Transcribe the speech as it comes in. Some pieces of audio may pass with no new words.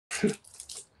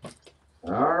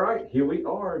All right, here we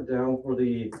are down for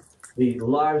the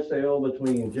live sale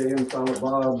between Jay and Silent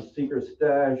Bob's Secret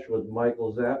Stash with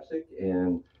Michael Zapsik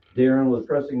and Darren with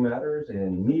Pressing Matters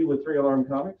and me with Three Alarm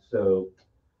Comics. So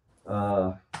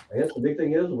I guess the big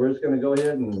thing is we're just going to go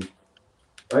ahead and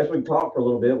I guess we can talk for a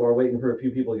little bit while we're waiting for a few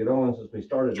people to get on since we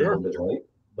started a Sure. little bit late.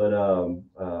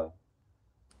 But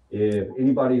if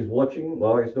anybody's watching,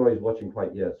 well, I guess nobody's watching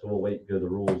quite yet, so we'll wait to go to the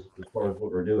rules as far as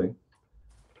what we're doing.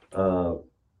 Uh,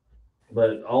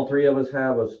 but all three of us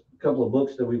have a couple of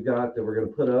books that we've got that we're going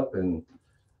to put up, and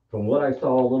from what I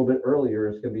saw a little bit earlier,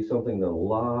 it's going to be something that a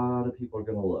lot of people are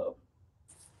going to love.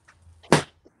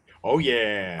 Oh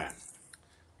yeah.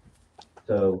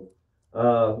 So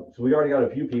we already got a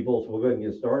few people, so we'll go ahead and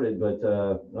get started. But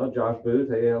Josh Booth,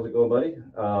 hey, how's it going, buddy?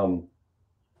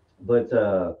 But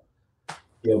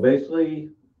basically,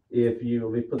 if you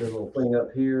we put this little thing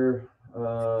up here,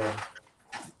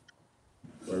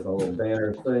 where's a little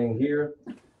banner thing here?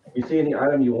 You see any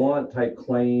item you want, type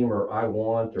claim or I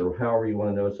want or however you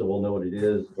want to know, so we'll know what it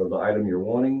is for the item you're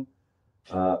wanting.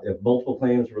 If multiple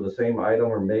claims for the same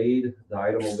item are made, the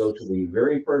item will go to the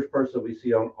very first person we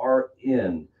see on our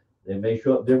end. It may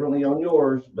show up differently on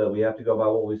yours, but we have to go by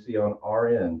what we see on our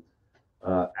end.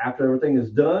 After everything is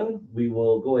done, we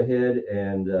will go ahead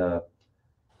and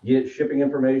get shipping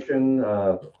information.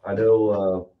 I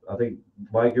know, I think,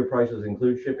 Mike, your prices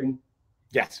include shipping.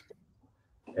 Yes.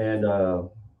 And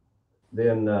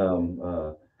then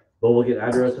but we'll get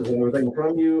addresses and everything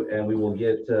from you, and we will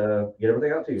get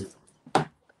everything out to you.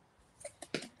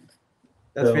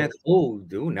 That's So fantastic. Oh,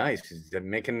 dude, nice. He's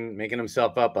making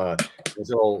himself up this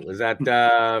little, is that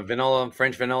vanilla,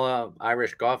 French vanilla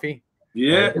Irish coffee?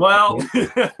 Yeah, well,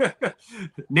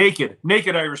 naked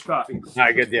Irish coffee. All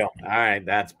right, good deal. All right,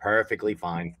 that's perfectly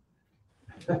fine.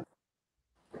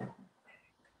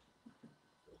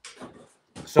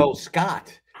 So,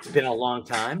 Scott, it's been a long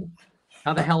time.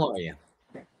 How the hell are you?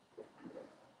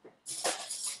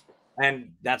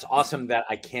 And that's awesome that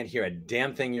I can't hear a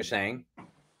damn thing you're saying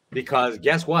because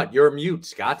guess what? You're mute,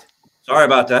 Scott. Sorry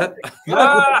about that.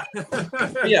 Ah!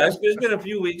 Yeah, it's been a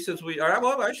few weeks since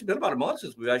well, actually been about a month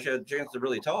since we actually had a chance to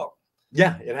really talk.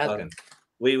 Yeah, it has been.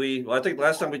 Well, I think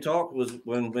last time we talked was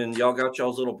when y'all got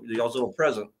y'all's little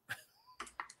present.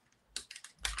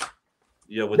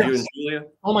 Yeah, with you and Julia.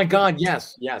 Oh my God,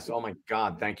 yes. Oh my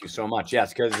God, thank you so much.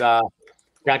 Yes, because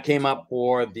Scott came up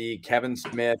for the Kevin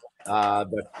Smith,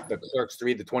 the Clerks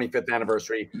 3, the 25th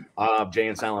anniversary of Jay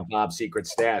and Silent Bob's Secret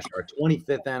Stash, our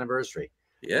 25th anniversary.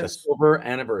 Yes. The silver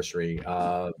anniversary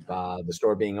of the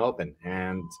store being open.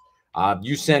 And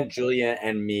you sent Julia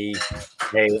and me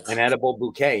an edible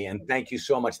bouquet. And thank you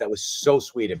so much. That was so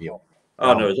sweet of you.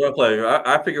 Oh, no, it's my pleasure.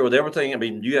 I figure with everything, I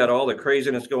mean, you had all the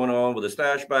craziness going on with the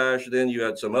Stash Bash. Then you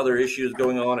had some other issues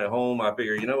going on at home. I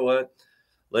figure, you know what?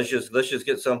 Let's just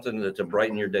get something to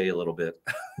brighten your day a little bit.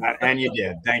 And you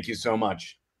did. Thank you so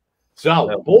much.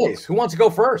 So, boys, who wants to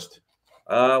go first?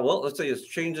 Well, let's say let's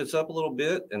change this up a little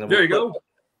bit. And then there you go.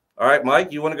 All right,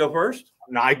 Mike, you want to go first?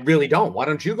 No, I really don't. Why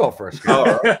don't you go first? All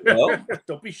right. Well,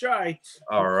 don't be shy.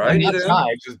 All right. I'm not shy.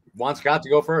 I just want Scott to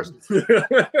go first.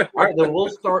 All right, then we'll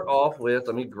start off with,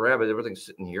 let me grab it. Everything's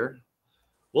sitting here.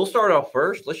 We'll start off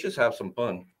first. Let's just have some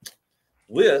fun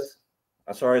with,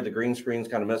 I'm sorry, the green screen's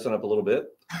kind of messing up a little bit.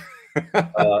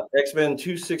 X-Men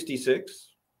 266,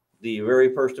 the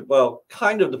very first, well,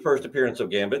 kind of the first appearance of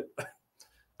Gambit.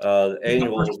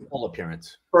 Annual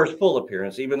first full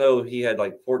appearance, even though he had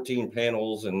like 14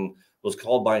 panels and was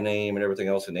called by name and everything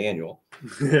else in the annual.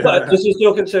 But this is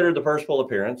still considered the first full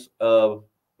appearance of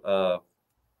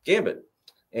Gambit.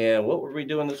 And what were we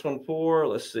doing this one for?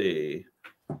 Let's see.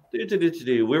 We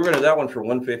were going to that one for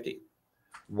 $150.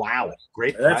 Wow,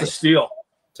 great! That's a steal.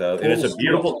 So, and it's a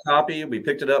beautiful copy. We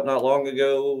picked it up not long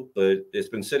ago, but it's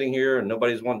been sitting here and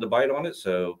nobody's wanted to bite on it.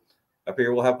 So, I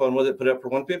figure we'll have fun with it. Put it up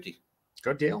for $150.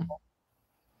 Good deal.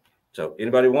 So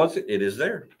anybody wants it, it is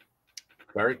there.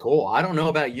 Very cool. I don't know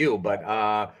about you, but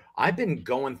I've been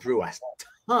going through a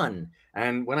ton,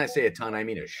 and when I say a ton, I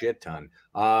mean a shit ton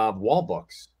of wall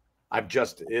books.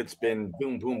 It's been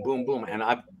boom, boom, boom, boom, and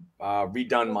I've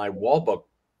redone my wall book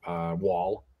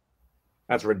wall.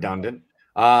 That's redundant.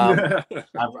 I've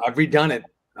redone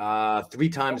it 3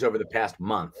 times over the past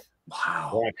month.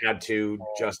 Wow. Where I've had to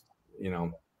just,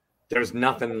 there's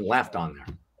nothing left on there.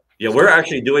 Yeah, we're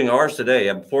actually doing ours today.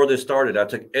 And before this started, I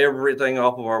took everything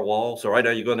off of our wall. So right now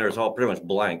you go in there, it's all pretty much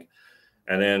blank.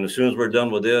 And then as soon as we're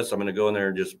done with this, I'm going to go in there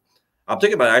and I'm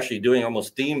thinking about actually doing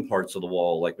almost theme parts of the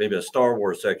wall, like maybe a Star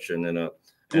Wars section and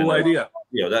cool idea.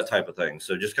 That type of thing.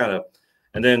 So just kind of,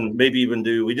 and then maybe even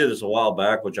we did this a while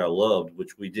back, which I loved,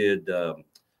 which we did, I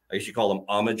guess you call them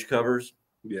homage covers.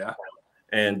 Yeah.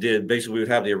 and did basically we would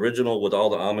have the original with all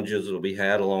the homages that we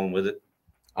had along with it.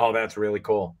 Oh, that's really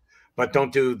cool. But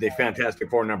don't do the Fantastic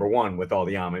Four #1 with all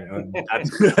the homage.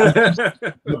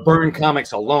 The Byrne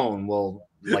comics alone will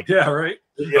yeah, right.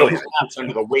 it'll collapse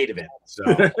under the weight of it. So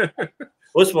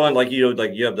Well, it's fun. Like you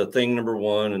have the Thing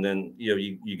 #1, and then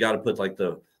you got to put like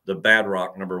the Bad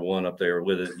Rock #1 up there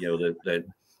with it. That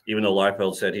even though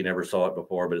Liefeld said he never saw it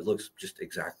before, but it looks just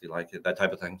exactly like it. That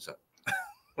type of thing. So,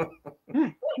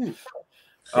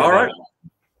 all right.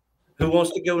 Who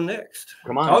wants to go next?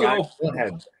 come on, I'll guys.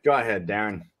 Go ahead,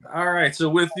 Darren. All right. So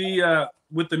with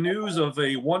the news of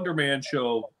a Wonder Man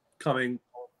show coming,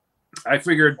 I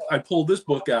figured I'd pull this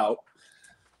book out.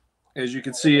 As you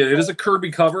can see, it is a Kirby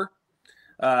cover.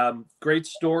 Great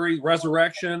story,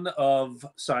 resurrection of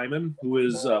Simon, who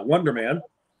is Wonder Man.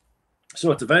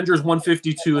 So it's Avengers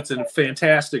 152. It's in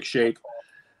fantastic shape.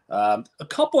 A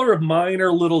couple of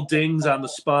minor little dings on the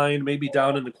spine, maybe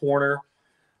down in the corner.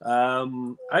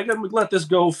 I'm gonna let this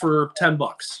go for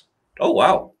 $10. Oh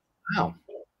wow! Wow,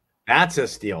 that's a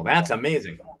steal. That's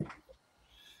amazing.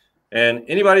 And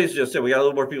anybody's just said we got a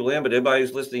little more people in, but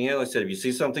anybody's listening in, like I said, if you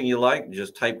see something you like,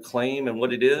 just type claim and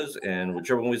what it is, and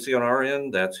whichever one we see on our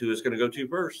end, that's who it's going to go to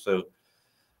first. So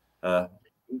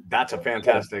that's a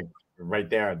fantastic right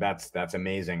there. That's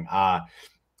amazing.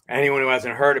 Anyone who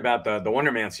hasn't heard about the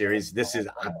Wonder Man series,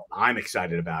 I'm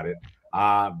excited about it.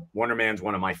 Wonder Man's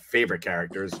one of my favorite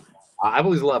characters. I've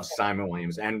always loved Simon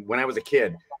Williams, and when I was a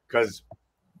kid, because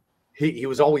he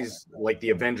was always like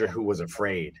the Avenger who was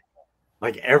afraid.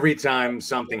 Like every time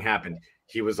something happened,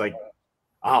 he was like,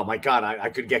 "Oh my God, I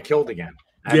could get killed again."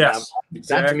 And, Yes,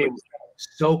 exactly. That to me was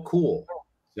so cool.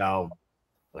 So,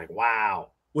 like, wow.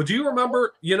 Well, do you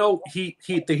remember? He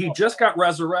just got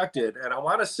resurrected, and I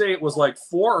want to say it was like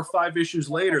 4 or 5 issues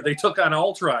later they took on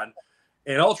Ultron,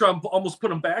 and Ultron almost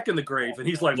put him back in the grave, and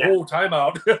he's like, "Whoa,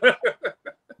 timeout."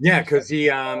 Yeah, because he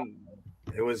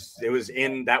it was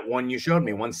in that one you showed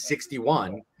me,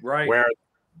 161, right, where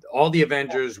all the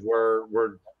Avengers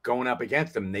were going up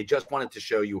against him. They just wanted to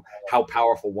show you how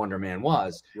powerful Wonder Man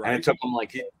was. Right. And it took him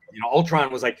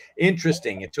Ultron was like,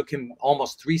 interesting. It took him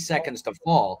almost 3 seconds to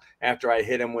fall after I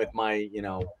hit him with my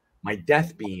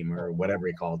death beam or whatever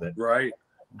he called it. Right.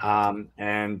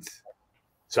 And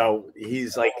so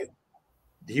he's like,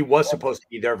 he was supposed to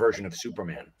be their version of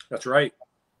Superman. That's right.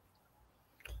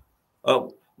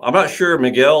 Oh, I'm not sure,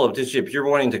 Miguel, if you're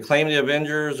wanting to claim the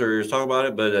Avengers or you're talking about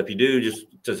it, but if you do, just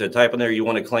type in there you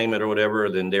want to claim it or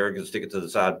whatever, then Derek can stick it to the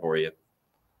side for you.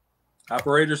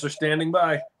 Operators are standing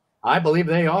by. I believe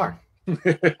they are. All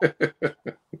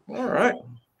right.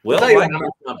 Well,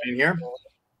 jump in here.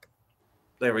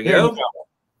 There we go.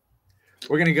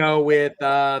 We're going to go with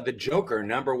the Joker,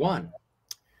 #1.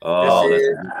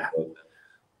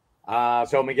 Oh,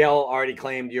 so Miguel already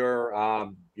claimed your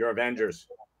Avengers.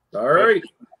 All right.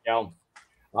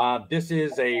 This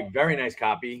is a very nice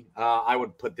copy. I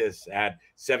would put this at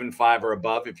 7.5 or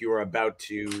above if you were about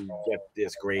to get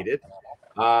this graded.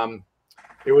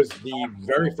 It was the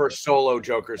very first solo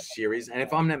Joker series, and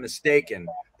if I'm not mistaken,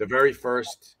 the very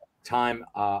first time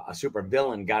a super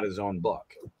villain got his own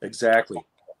book. Exactly.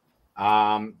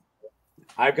 I've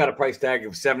got a price tag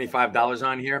of $75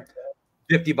 on here,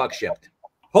 $50 shipped.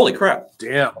 Holy crap!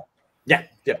 Damn. Yeah,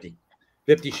 50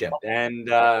 shipped. And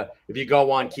if you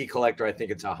go on Key Collector, I think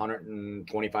it's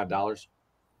 $125.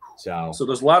 So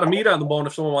there's a lot of meat on the bone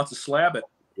if someone wants to slab it.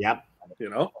 Yep.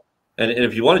 And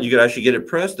if you wanted, you could actually get it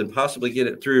pressed and possibly get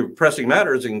it through Pressing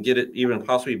Matters and get it even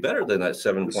possibly better than that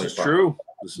 7.5. This is true.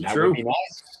 That would be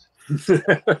nice.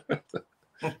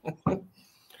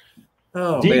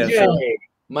 Oh, DJ, man.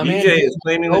 my DJ man is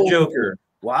claiming the Joker.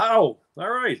 Wow. All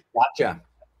right. Gotcha.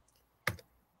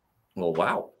 Well,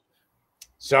 wow.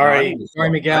 Sorry,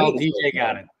 Miguel. DJ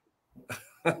got it.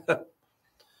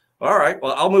 All right.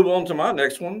 Well, I'll move on to my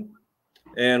next one.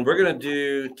 And we're going to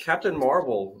do Captain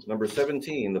Marvel,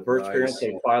 #17, the first appearance of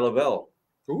Phyla Vell.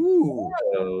 Ooh.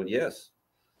 So, yes.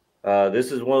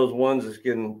 This is one of those ones that's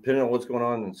getting, depending on what's going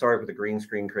on, and sorry for the green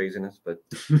screen craziness, but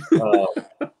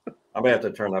I may have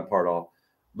to turn that part off.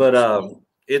 But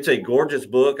it's a gorgeous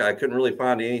book. I couldn't really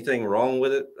find anything wrong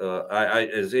with it.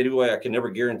 I can never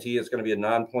guarantee it's going to be a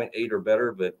 9.8 or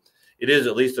better, but it is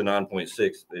at least a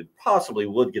 9.6. It possibly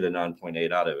would get a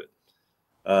 9.8 out of it.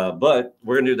 But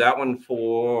we're going to do that one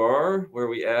for, where are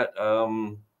we at?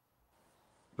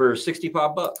 For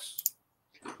 $65.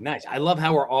 Nice. I love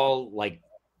how we're all like,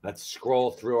 let's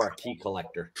scroll through our Key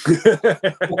Collector.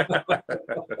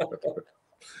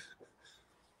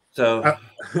 So,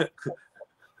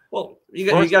 well, you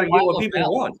got to get what people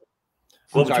want.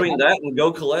 Well, between that and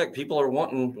Go Collect, people are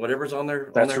wanting whatever's on their.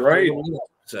 That's on their right.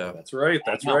 So that's right.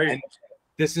 And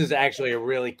this is actually a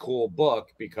really cool book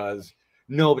because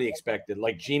nobody expected,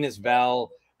 like Genus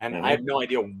Vel, and I have no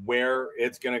idea where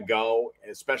it's going to go,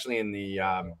 especially in the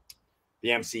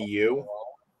MCU.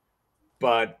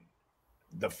 But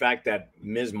the fact that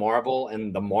Ms. Marvel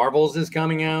and the Marvels is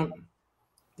coming out,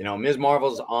 you know, Ms.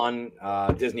 Marvel's on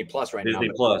Disney Plus right now.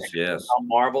 Disney Plus, yes.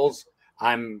 Marvels,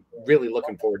 I'm really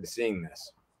looking forward to seeing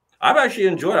this. I've actually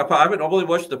enjoyed it. I haven't only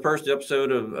watched the first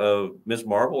episode of Ms.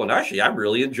 Marvel, and actually, I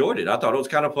really enjoyed it. I thought it was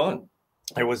kind of fun.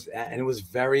 It was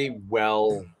very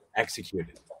well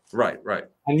executed. Right.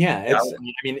 And I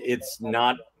mean, it's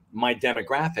not my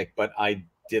demographic, but I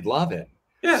did love it.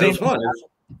 Yeah, it was fun.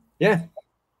 Yeah.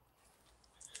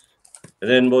 And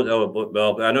then,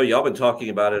 well, I know y'all been talking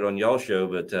about it on y'all's show,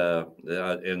 but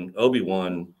in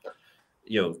Obi-Wan,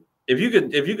 you know, if you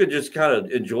could just kind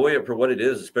of enjoy it for what it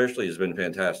is, especially, has been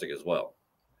fantastic as well.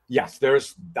 Yes,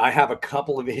 I have a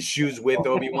couple of issues with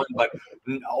Obi-Wan, but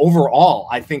overall,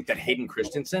 I think that Hayden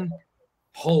Christensen,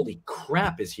 holy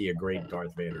crap, is he a great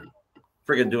Darth Vader?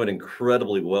 Freaking doing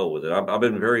incredibly well with it. I've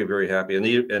been very, very happy, and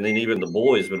then even the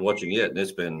boys been watching it, and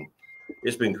it's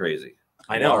been crazy.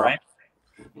 I know, right?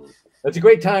 It's a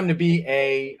great time to be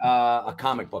a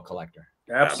comic book collector.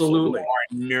 Absolutely.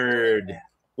 Nerd.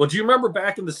 Well, do you remember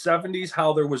back in the 70s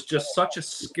how there was just such a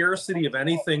scarcity of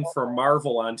anything for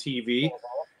Marvel on TV?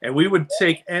 And we would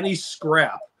take any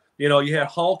scrap. You know, you had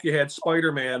Hulk, you had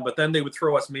Spider-Man, but then they would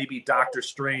throw us maybe Doctor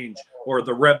Strange or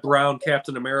the red-brown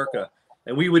Captain America.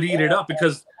 And we would eat it up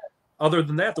because other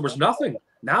than that, there was nothing.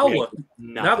 Now look,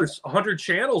 now there's 100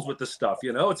 channels with this stuff.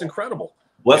 You know, it's incredible.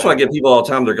 Well, that's why I get people all the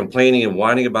time. They're complaining and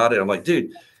whining about it. I'm like,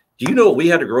 dude, do you know what we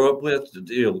had to grow up with?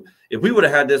 You know, if we would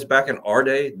have had this back in our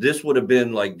day, this would have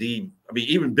been like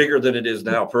even bigger than it is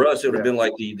now. For us, it would have been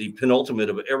like the penultimate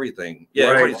of everything. Yeah,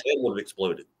 right. Everybody's head would have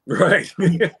exploded. Right.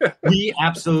 We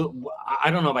absolutely, I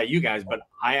don't know about you guys, but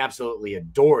I absolutely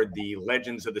adored the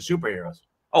Legends of the Superheroes.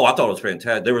 Oh, I thought it was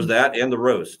fantastic. There was that and the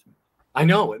roast. I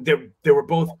know. They were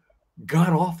both god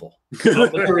awful. They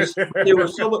were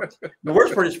so. The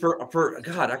worst part is for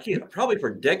God, I can't. Probably for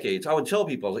decades, I would tell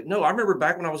people, I was like, no, I remember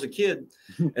back when I was a kid,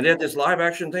 and they had this live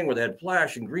action thing where they had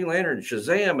Flash and Green Lantern and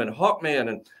Shazam and Hawkman,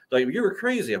 and like, you were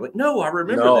crazy. I'm like, no, I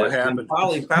remember this. And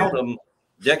finally found them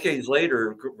decades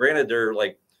later. Granted, they're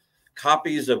like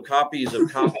copies of copies of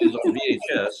copies on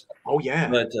VHS. Oh yeah,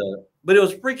 but it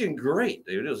was freaking great,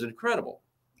 dude. It was incredible.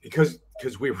 Because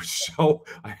we were so.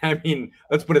 I mean,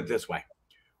 let's put it this way.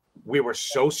 We were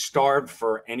so starved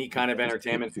for any kind of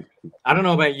entertainment. I don't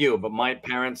know about you, but my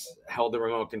parents held the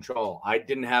remote control. I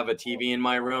didn't have a TV in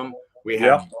my room. We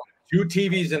had 2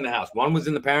 TVs in the house. One was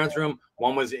in the parents' room.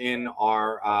 One was in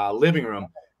our living room.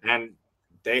 And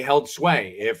they held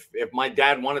sway. If my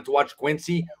dad wanted to watch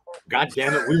Quincy, God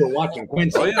damn it, we were watching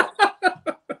Quincy. Oh, yeah.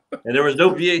 And there was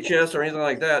no VHS or anything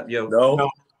like that. You know,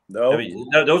 no. I mean,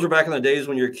 those were back in the days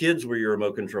when your kids were your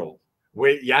remote control.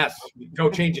 Yes, go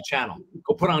change the channel.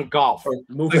 Go put on golf. Where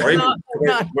we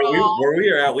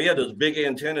were at, we had those big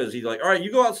antennas. He's like, all right,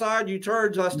 you go outside, you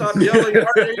turn, so I stop yelling. All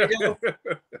right, there you go.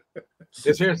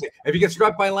 Yeah, seriously, if you get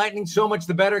struck by lightning, so much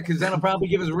the better, because then it'll probably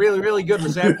give us a really, really good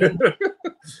reception.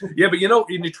 Yeah, but you know,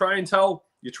 and you try and tell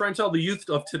the youth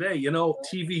of today, you know,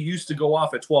 TV used to go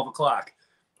off at 12 o'clock.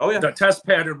 Oh, yeah. The test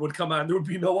pattern would come on. There would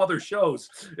be no other shows.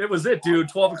 It was it, dude.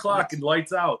 12 o'clock and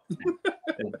lights out.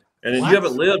 And then you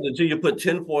haven't lived until you put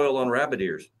tinfoil on rabbit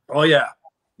ears. Oh, yeah.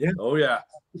 Yeah. Oh, yeah.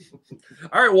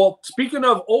 All right. Well, speaking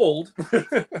of old,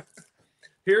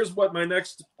 here's what my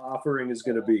next offering is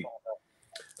going to be.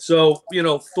 So, you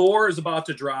know, Thor is about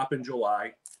to drop in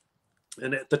July.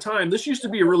 And at the time, this used to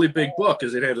be a really big book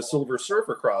because it had a Silver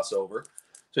Surfer crossover.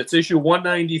 So it's issue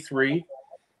 193.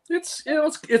 It's, you know,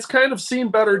 it's kind of seen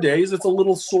better days. It's a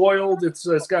little soiled.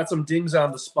 It's got some dings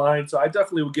on the spine. So I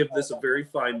definitely would give this a very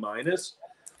fine minus.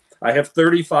 I have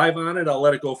 35 on it. I'll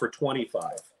let it go for 25.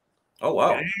 Oh,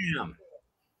 wow. Damn.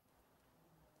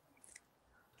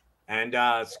 And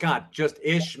Scott, just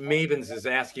Ish Mavens is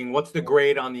asking, what's the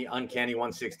grade on the Uncanny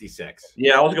 166?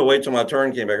 Yeah, I was going to wait till my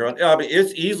turn came back around. Yeah, I mean,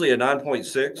 it's easily a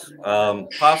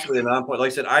 9.6, possibly a 9. Like I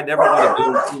said, I never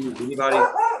want to do anybody.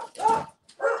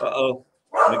 Uh-oh.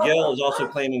 Miguel is also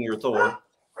claiming your Thor.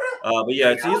 But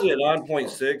yeah, it's easily a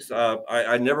 9.6.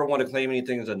 I never want to claim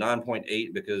anything as a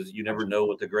 9.8 because you never know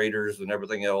with the graders and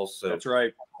everything else. So, that's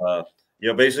right. You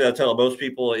know, basically, I tell most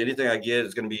people anything I get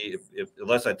is going to be,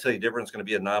 unless I tell you different, it's going to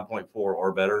be a 9.4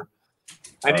 or better.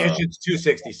 I think it's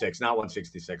 266, not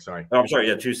 166. Sorry. Oh, I'm sorry.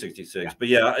 Yeah, 266. Yeah. But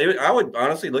yeah, I would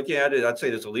honestly, looking at it, I'd say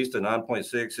it's at least a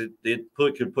 9.6. It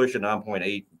could push a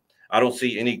 9.8. I don't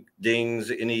see any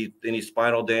dings, any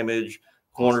spinal damage.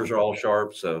 Corners are all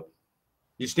sharp. So.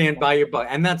 You stand by your book,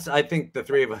 and that's, I think the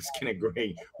three of us can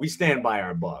agree. We stand by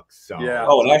our books. So Yeah.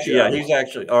 Oh, and actually, yeah, he's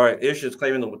actually all right. Ish is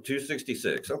claiming the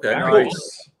 266. Okay, cool.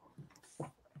 Nice.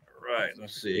 Right.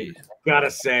 Let's see. got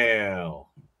a sale.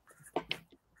 All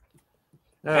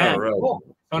And right. cool.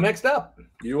 So next up,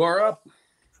 You are up.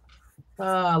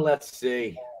 let's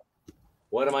see.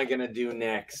 What am I gonna do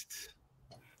next?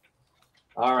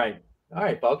 All right,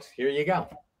 folks. Here you go.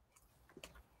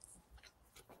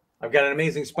 I've got an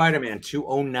Amazing Spider-Man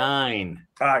 209.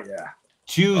 Ah, yeah.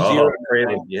 20. Oh,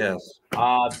 creative. Yes.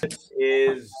 This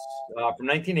is from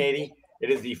 1980. It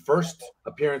is the first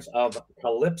appearance of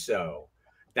Calypso.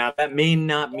 Now, that may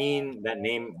not mean, that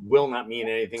name will not mean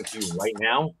anything to you right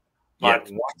now, but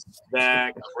once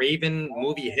the Craven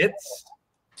movie hits,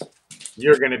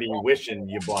 you're going to be wishing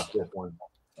you bought this one.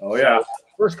 Oh, yeah. So,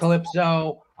 first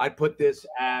Calypso, I put this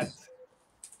at,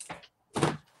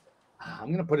 I'm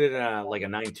going to put it at like a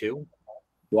 9.2.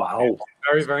 Wow.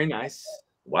 Very, very nice.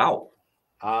 Wow.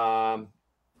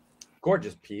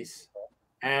 Gorgeous piece.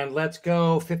 And let's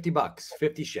go $50,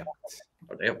 50 shipped.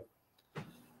 Oh, damn.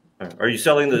 Are you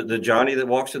selling the Johnny that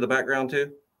walks in the background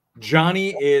too?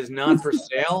 Johnny is not for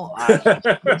sale.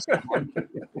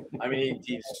 I mean,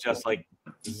 he's just like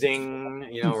zing,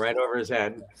 right over his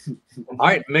head. All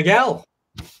right, Miguel.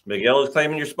 Miguel is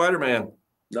claiming your Spider-Man.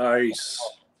 Nice.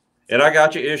 And I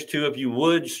got you, Ish, too. If you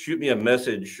would, shoot me a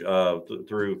message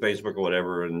through Facebook or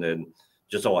whatever, and then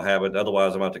just so I'll have it.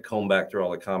 Otherwise, I'm going to have to comb back through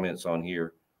all the comments on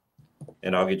here,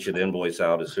 and I'll get you the invoice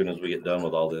out as soon as we get done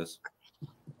with all this.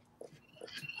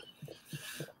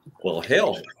 Well,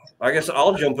 hell, I guess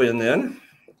I'll jump in then.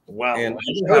 Well, And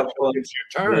it's your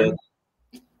turn.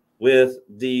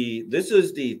 This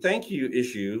is the thank you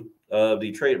issue of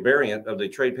the trade variant of the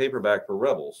trade paperback for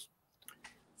Rebels.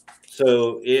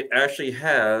 So it actually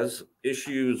has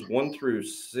issues 1 through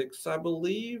 6, I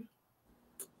believe.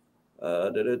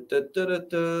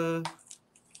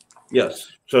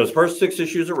 Yes. So it's first 6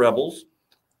 issues of Rebels,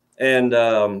 and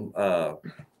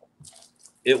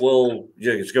it will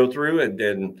just go through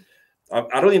and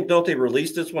I don't even know if they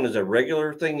released this one as a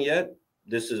regular thing yet.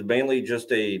 This is mainly just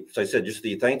as I said, just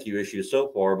the thank you issue so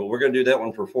far, but we're going to do that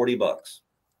one for $40.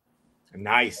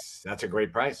 Nice. That's a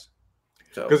great price.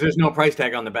 So Because there's no price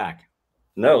tag on the back.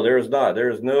 no, there is not. There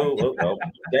is no. Oh,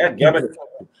 Dad, give it.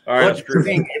 All right,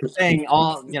 It's saying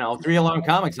all 3 Alarm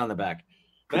Comics on the back.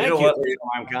 Thank know you, what? 3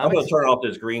 Alarm I'm going Comics. to turn off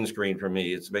this green screen for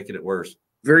me. It's making it worse.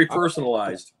 Very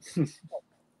personalized. You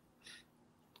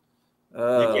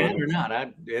can or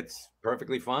not. It's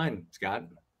perfectly fine, Scott.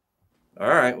 All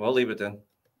right, well, leave it then.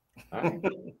 All right.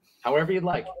 However you'd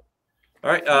like. All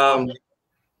right.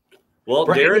 Well,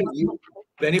 For Darren,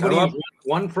 anybody who wants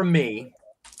one from me,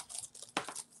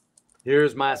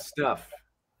 here's my stuff.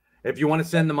 If you want to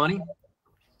send the money,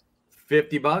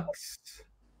 $50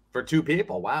 for 2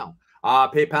 people. Wow.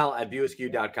 PayPal at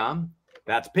viewaskew.com.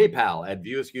 That's PayPal at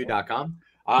viewaskew.com.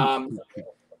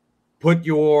 Put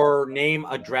your name,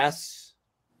 address,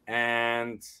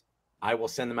 and I will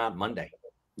send them out Monday.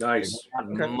 Nice.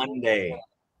 Monday.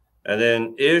 and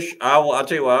then Ish, I'll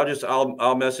tell you what.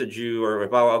 I'll message you, or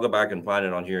if I'll go back and find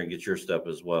it on here and get your stuff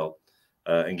as well,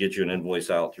 and get you an invoice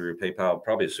out through PayPal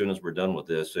probably as soon as we're done with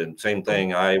this. And same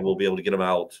thing, I will be able to get them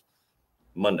out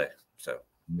Monday. So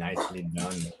Nicely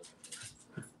done.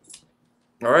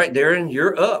 all right, Darren,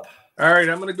 you're up. All right,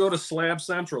 I'm going to go to Slab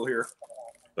Central here.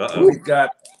 Uh-oh. We've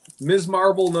got Ms.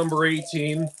 Marvel number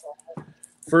 18.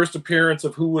 First appearance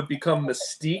of who would become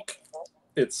Mystique.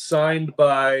 It's signed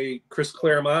by Chris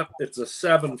Claremont. It's a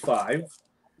 7.5.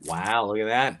 Wow, look at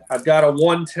that. I've got a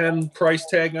 110 price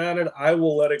tag on it. I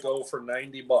will let it go for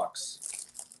 $90.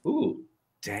 Ooh.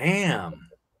 Damn.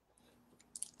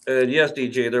 Yes,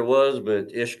 DJ, there was,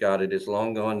 but Ish got it. It's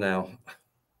long gone now.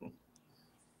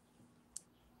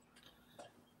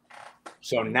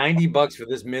 So $90 for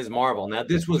this Ms. Marvel. Now,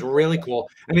 this was really cool.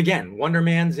 And again, Wonder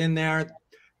Man's in there.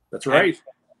 That's right.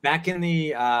 Back in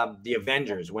the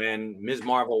Avengers, when Ms.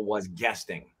 Marvel was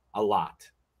guesting a lot.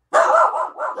 I'm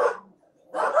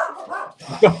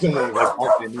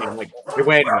like, hey,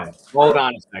 wait a minute. Hold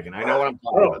on a second. I know what I'm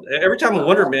talking about. Every time a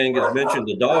Wonder Man gets mentioned,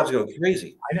 the dogs go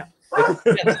crazy. I know.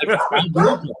 It's like,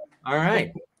 all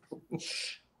right.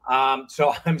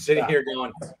 So I'm sitting here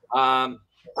going,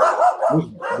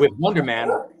 with Wonder Man,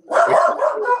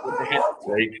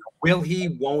 will he,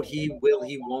 won't he, will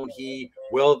he, won't he,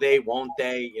 will they, won't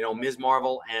they, Ms.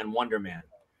 Marvel and Wonder Man.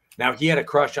 Now, he had a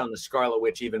crush on the Scarlet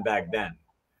Witch even back then.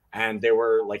 And they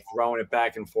were like throwing it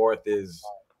back and forth there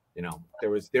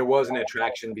was an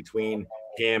attraction between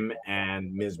him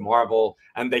and Ms. Marvel.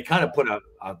 And they kind of put a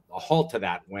halt to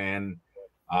that when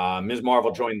Ms.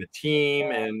 Marvel joined the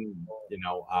team and,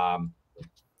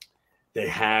 they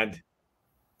had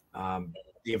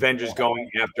the Avengers going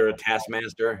after a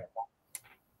Taskmaster,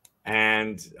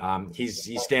 and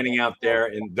he's standing out there,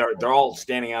 and they're all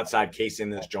standing outside casing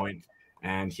this joint,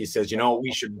 and he says,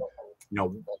 we should,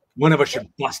 one of us should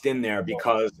bust in there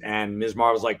because, and Ms.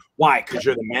 Marvel's like, why? Because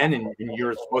you're the men and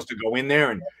you're supposed to go in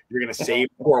there and you're gonna save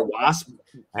poor Wasp,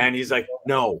 and he's like,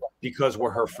 no, because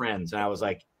we're her friends, and I was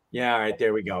like, yeah, all right,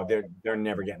 there we go. They're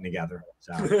never getting together.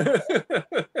 So,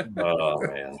 oh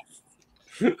man.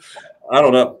 I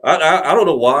don't know. I don't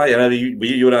know why. I know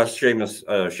you and I,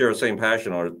 Seamus, share the same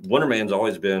passion on it. Wonder Man's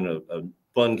always been a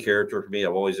fun character for me.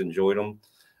 I've always enjoyed him.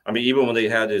 I mean, even when they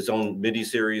had his own mini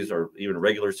series or even a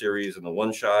regular series and the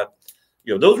one shot,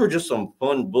 those were just some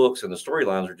fun books, and the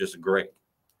storylines are just great.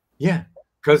 Yeah,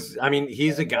 because I mean,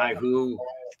 he's a guy who,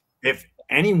 if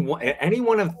any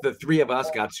one of the three of us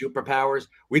got superpowers,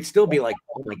 we'd still be like,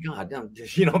 oh my god,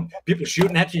 people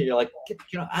shooting at you, you're like,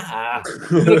 like,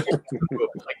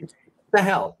 the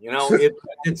hell,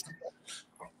 it's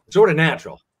sort of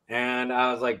natural. And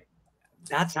I was like,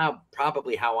 that's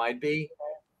probably how I'd be.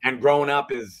 And growing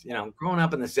up in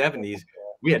the 70s,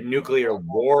 we had nuclear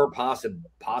war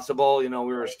possible. We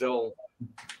were still.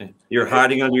 You're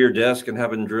hiding under your desk and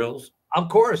having drills. Of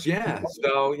course, yeah.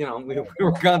 So, we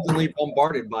were constantly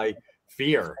bombarded by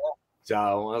fear. So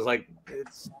I was like,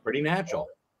 it's pretty natural.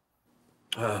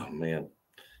 Oh, man.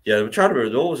 Yeah, I'm trying to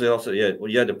remember. What was it also? Yeah, well,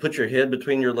 you had to put your head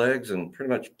between your legs and pretty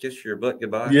much kiss your butt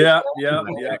goodbye. Yeah.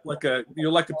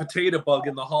 You're like a potato bug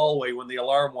in the hallway when the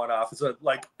alarm went off. It's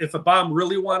like if a bomb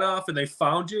really went off and they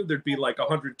found you, there'd be like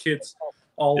 100 kids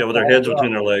with their heads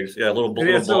between their legs. Yeah, little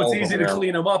so it's easy to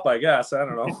clean them up, I guess. I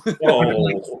don't know.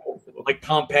 Like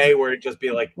Pompeii, where it'd just be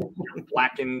like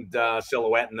blackened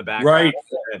silhouette in the back. Right.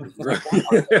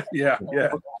 Yeah.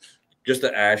 Just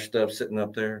the ash stuff sitting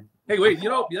up there. Hey, wait,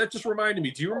 that just reminded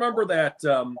me. Do you remember that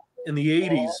in the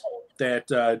 80s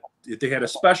that they had a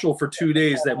special for 2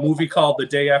 days, that movie called The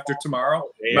Day After Tomorrow?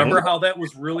 Yeah. Remember how that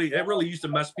was really used to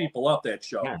mess people up, that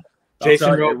show? Yeah.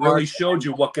 Jason Robards, it really showed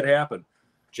you what could happen.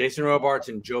 Jason Robards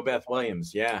and Joe Beth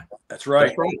Williams. Yeah. That's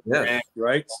right. Yeah.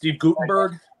 Right. Steve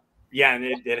Guttenberg. Yeah. And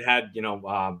it had,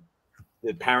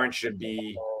 the parents should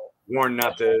be warned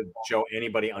not to show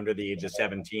anybody under the age of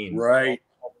 17. Right.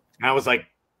 And I was like,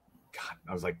 14.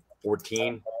 I was like,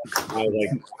 I'm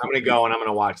going to go and I'm going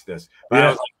to watch this. But I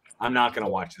was like, I'm not going to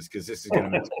watch this because this is going to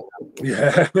mess me up.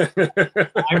 Yeah.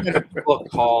 I read a book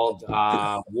called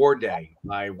War Day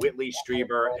by Whitley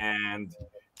Strieber and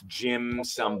Jim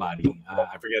somebody.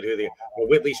 I forget who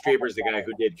Whitley Strieber is the guy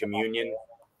who did Communion.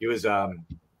 He was a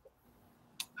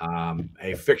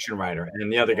fiction writer,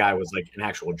 and the other guy was like an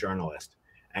actual journalist.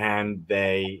 And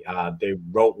they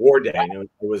wrote War Day. And it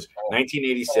was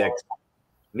 1986.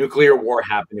 Nuclear war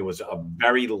happened. It was a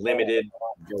very limited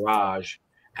garage,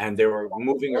 and they were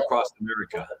moving across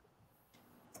America.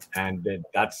 And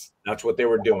that's what they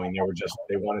were doing.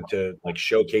 They wanted to like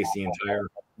showcase the entire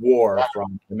war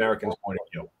from the Americans' point of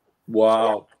view.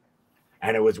 Wow.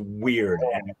 And it was weird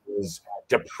and it was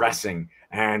depressing.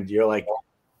 And you're like,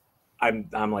 I'm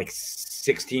like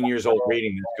 16 years old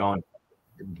reading this, going,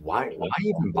 why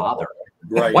even bother?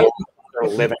 Right. Why even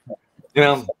bother living?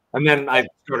 And then I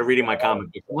started reading my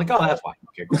comic book. I'm like, oh, that's fine.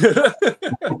 Okay,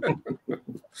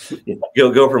 cool.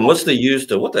 You'll go from what's the use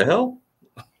to what the hell?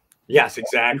 Yes,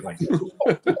 exactly.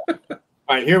 All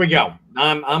right, here we go.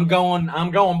 I'm going,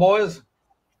 boys.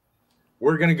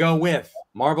 We're gonna go with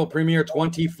Marvel Premiere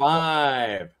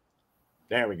 25.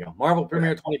 There we go. Marvel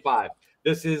Premiere 25.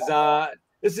 This is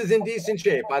in decent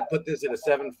shape. I'd put this at a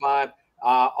 7.5.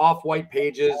 Off-white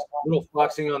pages, little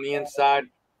fluxing on the inside.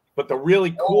 But the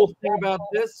really cool thing about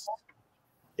this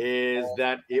is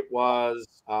that it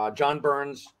was John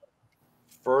Byrne's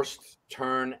first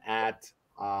turn at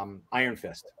Iron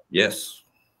Fist. Yes.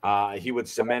 He would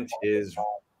cement his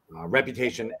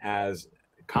reputation as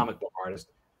a comic book artist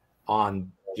on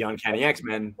the Uncanny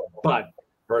X-Men, but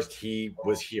first he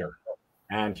was here.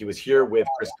 And he was here with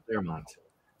Chris Claremont.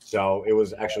 So it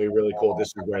was actually really cool. This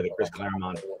is where the Chris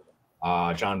Claremont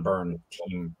John Byrne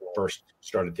team first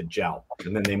started to gel,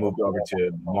 and then they moved over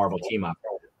to Marvel Team Up.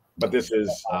 But this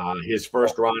is his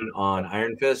first run on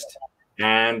Iron Fist,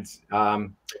 and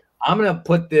I'm gonna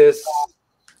put this.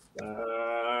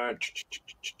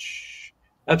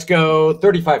 Let's go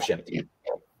 35 shipped.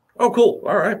 Oh, cool!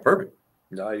 All right, perfect.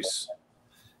 Nice.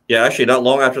 Yeah, actually, not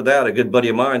long after that, a good buddy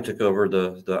of mine took over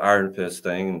the Iron Fist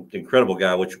thing. Incredible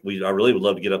guy, which I really would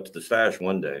love to get up to the stash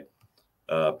one day.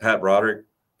 Pat Broderick.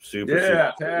 Super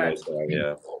nice guy,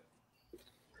 yeah.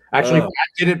 Actually, Pat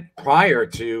did it prior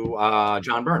to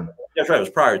John Byrne. That's right. It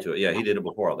was prior to it. Yeah, he did it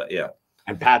before all that. Yeah.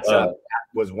 And Pat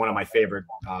was one of my favorite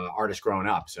artists growing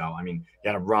up. So, I mean, he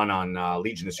had a run on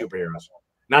Legion of Superheroes.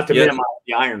 Not to minimize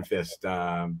the Iron Fist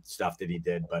stuff that he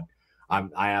did, but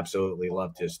I absolutely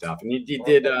loved his stuff. And he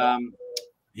did,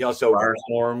 he also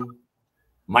Firestorm,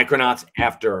 Micronauts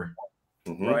after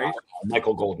Right.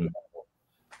 Michael Golden.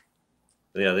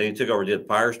 Yeah, then he took over, did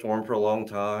Firestorm for a long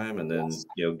time, and then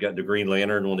got the Green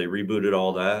Lantern when they rebooted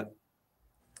all that.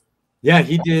 Yeah,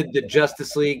 he did the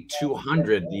Justice League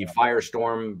 200, the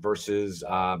Firestorm versus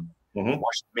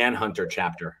Manhunter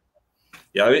chapter.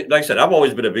 Yeah, like I said, I've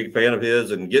always been a big fan of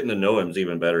his, and getting to know him is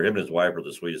even better. Him and his wife are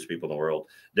the sweetest people in the world.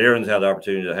 Darren's had the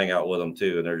opportunity to hang out with them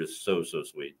too, and they're just so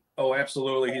sweet. Oh,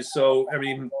 absolutely. He's so, I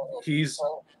mean, I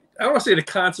don't want to say the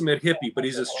consummate hippie, but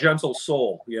he's this gentle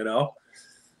soul,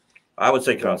 I would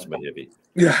say consummate hippie.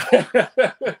 Yeah.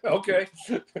 Okay.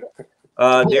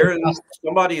 Darren,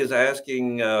 somebody is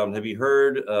asking, have you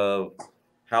heard of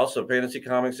House of Fantasy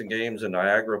Comics and Games in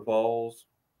Niagara Falls?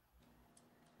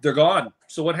 They're gone.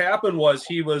 So what happened was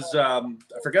he was, I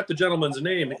forget the gentleman's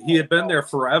name. He had been there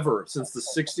forever, since the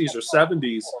 60s or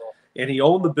 70s, and he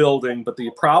owned the building. But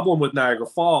the problem with Niagara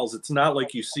Falls, it's not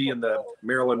like you see in the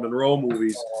Marilyn Monroe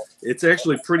movies. It's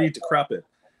actually pretty decrepit.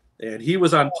 And he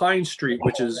was on Pine Street,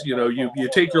 which is, you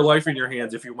take your life in your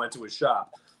hands if you went to his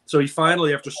shop. So he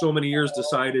finally, after so many years,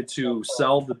 decided to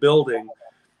sell the building,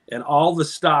 and all the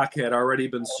stock had already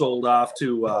been sold off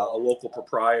to a local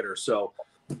proprietor. So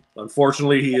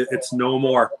unfortunately, it's no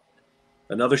more.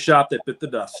 Another shop that bit the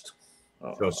dust.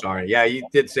 Oh, so sorry. Yeah, he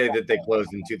did say that they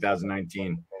closed in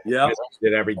 2019. Yeah,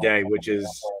 did every day, which is,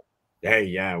 hey,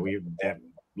 yeah,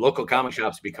 local comic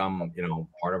shops become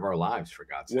part of our lives, for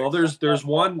God's sake. Well, there's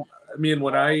one. I mean,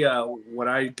 when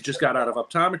I just got out of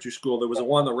optometry school, there was a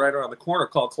one right around the corner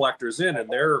called Collectors Inn, and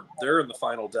they're in the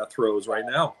final death throes right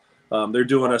now. They're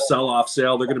doing a sell-off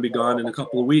sale. They're going to be gone in a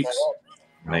couple of weeks.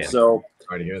 Man, so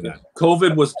sorry to hear that.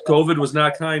 COVID was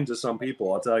not kind to some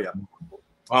people, I'll tell you.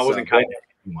 Well, it wasn't kind to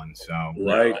anyone. So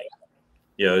right.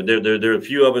 Yeah, there are a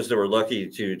few of us that were lucky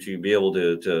to be able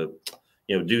to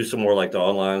do some more like the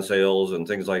online sales and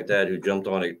things like that, who jumped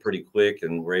on it pretty quick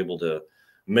and were able to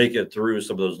make it through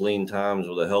some of those lean times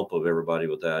with the help of everybody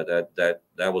with that.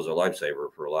 That was a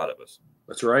lifesaver for a lot of us.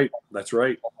 That's right.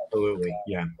 Absolutely.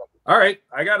 Yeah. All right.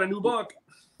 I got a new book.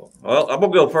 Well, I'm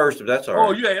going to go first if that's all right.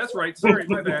 Oh, yeah, that's right. Sorry,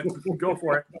 my bad. Go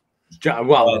for it.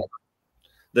 Well,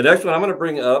 the next one I'm going to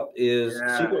bring up is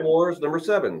Secret Wars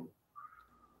 #7.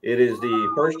 It is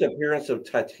the first appearance of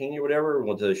Titania, whatever,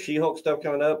 with the She-Hulk stuff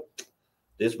coming up.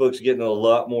 This book's getting a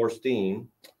lot more steam,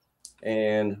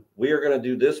 and we are going to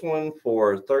do this one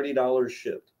for $30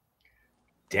 shipped.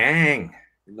 Dang.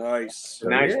 Nice.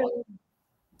 Nice. Yeah.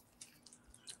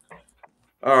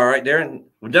 All right, Darren.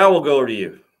 Now we'll go over to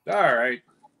you. All right.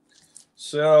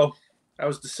 So I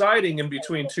was deciding in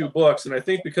between two books, and I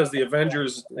think because the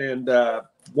Avengers and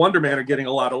Wonder Man are getting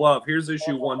a lot of love, here's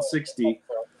issue 160.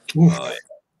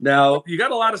 Now, you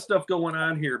got a lot of stuff going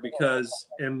on here because,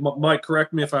 and Mike,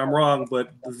 correct me if I'm wrong,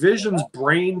 but the Vision's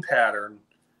brain pattern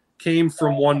came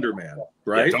from Wonder Man,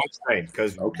 right? Yeah, don't say,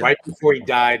 because right before he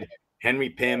died,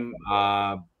 Henry Pym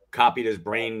copied his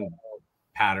brain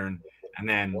pattern and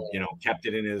then, kept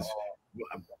it in his.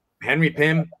 Henry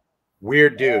Pym,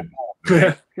 weird dude.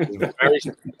 Very,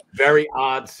 very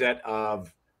odd set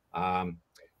of.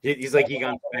 He's like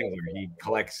Egon Spengler. He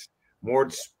collects more.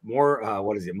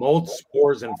 What is it? Mold,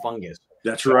 spores, and fungus.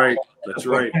 That's right. That's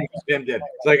right. Pym did.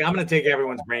 It's like, I'm going to take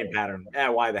everyone's brain pattern.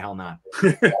 Why the hell not?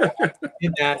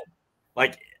 Did that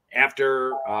like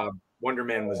after Wonder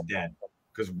Man was dead?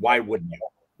 Because why wouldn't you?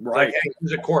 Right. Like, hey,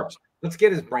 he's a corpse. Let's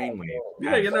get his brain wave.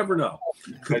 Yeah, you never know.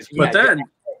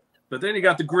 But then you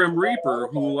got the Grim Reaper,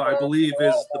 who I believe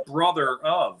is the brother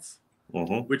of,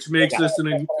 which makes this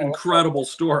an incredible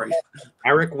story.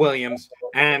 Eric Williams,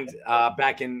 and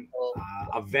back in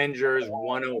Avengers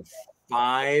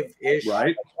 105-ish.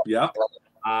 Right, yep.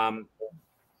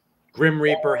 Grim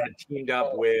Reaper had teamed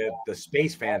up with the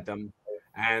Space Phantom,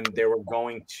 and they were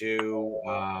going to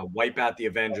wipe out the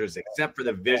Avengers, except for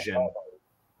the Vision,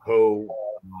 who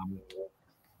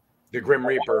the Grim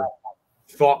Reaper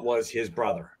thought was his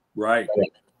brother. Right.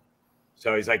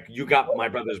 So he's like, you got my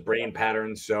brother's brain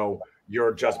pattern, so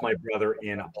you're just my brother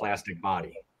in a plastic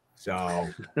body. So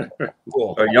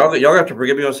cool. Y'all have to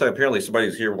forgive me one second. Apparently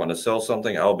somebody's here wanting to sell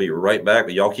something. I'll be right back,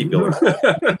 but y'all keep going.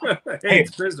 Hey,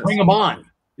 it's business. Bring them on.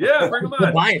 Yeah, bring them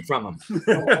on. Buy it from them.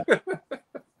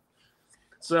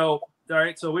 So, all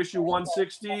right. So issue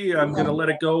 160, I'm going to let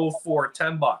it go for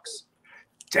 $10.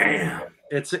 Damn.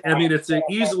 It's a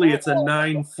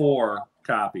 9.4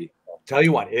 copy. Tell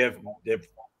you what, if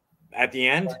at the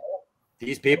end,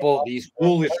 These people, these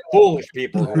foolish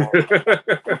people,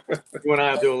 you and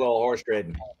I will do a little horse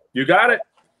trading. You got it.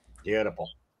 Beautiful.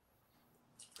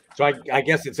 So I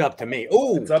guess it's up to me.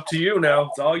 Oh, It's up to you now.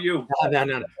 It's all you.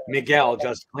 no. Miguel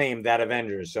just claimed that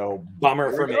Avengers, so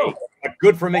bummer for me, go. but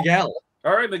good for Miguel.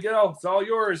 All right, Miguel, it's all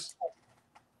yours.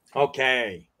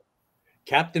 Okay,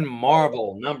 Captain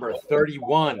Marvel number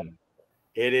 31.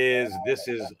 This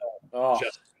is Oh,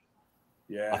 just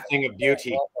a yeah, thing of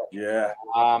beauty. yeah.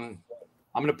 I'm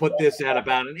gonna put this at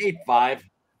about an 8.5.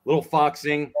 Little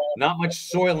foxing, not much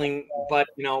soiling, but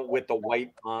with the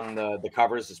white on the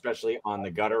covers, especially on the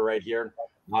gutter right here,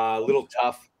 a little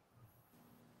tough.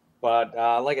 But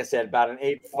like I said, about an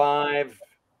 8.5.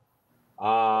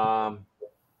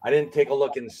 I didn't take a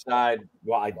look inside.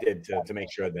 Well, I did to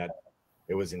make sure that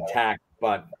it was intact,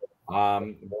 but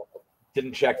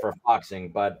didn't check for foxing.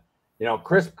 But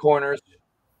crisp corners,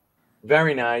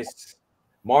 very nice.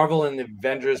 Marvel and the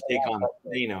Avengers take on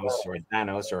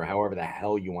Thanos, or however the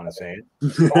hell you want to say it.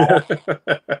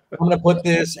 I'm going to put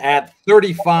this at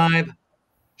 35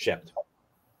 shipped.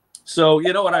 So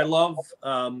you know what I love?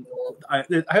 I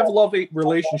have a love-hate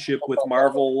relationship with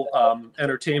Marvel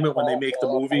Entertainment when they make the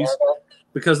movies,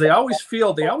 because they always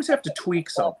have to tweak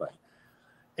something.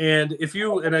 And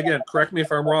and again, correct me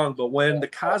if I'm wrong, but when the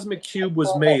Cosmic Cube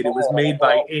was made, it was made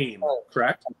by AIM,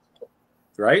 correct?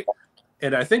 Right?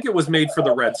 And I think it was made for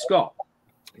the Red Skull.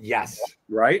 Yes.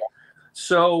 Right?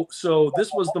 So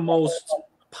this was the most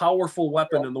powerful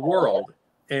weapon in the world,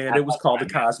 and it was called the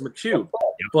Cosmic Cube.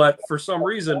 But for some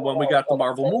reason, when we got the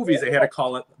Marvel movies, they had to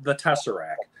call it the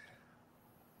Tesseract.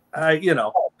 I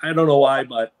don't know why,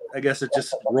 but I guess it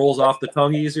just rolls off the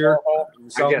tongue easier.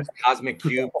 I guess Cosmic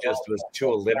Cube just was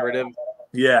too alliterative.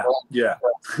 Yeah.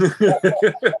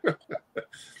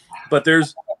 But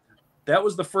that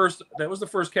was the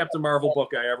first Captain Marvel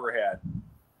book I ever had.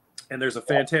 And there's a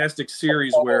fantastic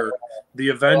series where the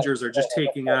Avengers are just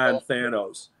taking on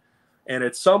Thanos. And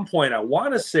at some point, I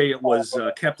want to say it was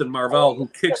Captain Marvel who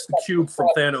kicks the cube from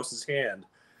Thanos' hand.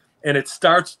 And it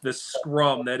starts this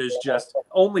scrum that is just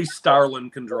only Starlin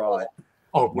can draw it.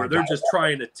 Oh, where they're just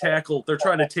trying to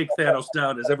take Thanos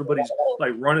down as everybody's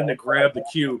like running to grab the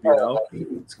cube,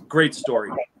 It's a great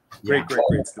story. Great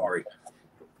story.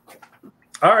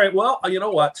 All right, well, you know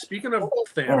what? Speaking of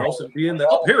Thanos and being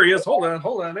here he is. Hold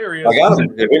on, there he is. I got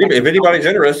him. If anybody's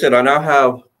interested, I now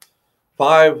have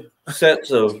 5 sets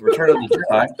of Return of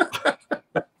the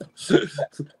Jedi.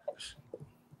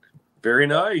 Very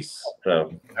nice.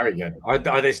 So, very good.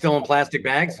 Are they still in plastic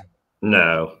bags?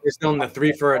 no. They're still in the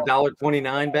 3 for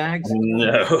 $1.29 bags?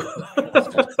 No.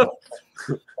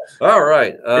 All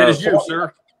right. It is you,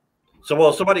 sir.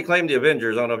 So, somebody claimed the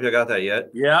Avengers. I don't know if you got that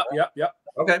yet. Yeah.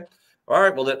 Okay. All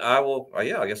right. Well, then I will. I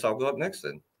guess I'll go up next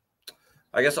then.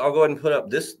 I guess I'll go ahead and put up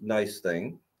this nice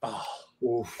thing. Oh,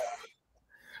 oof.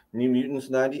 New Mutants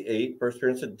 98, first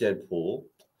appearance of Deadpool.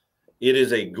 It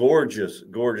is a gorgeous,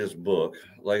 gorgeous book.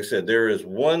 Like I said, there is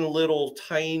one little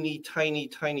tiny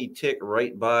tick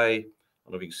right by, I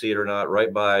don't know if you can see it or not,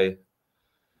 right by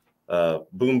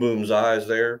Boom Boom's eyes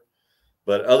there.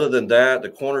 But other than that, the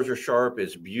corners are sharp.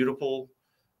 It's beautiful.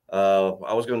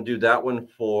 I was going to do that one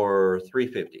for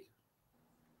 $350.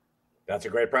 That's a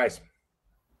great price.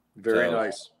 Very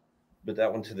nice. Put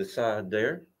that one to the side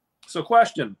there. So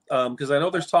question, because I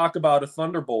know there's talk about a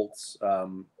Thunderbolts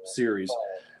series.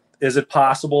 Is it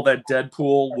possible that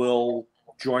Deadpool will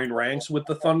join ranks with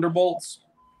the Thunderbolts?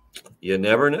 You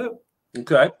never know.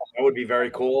 Okay. That would be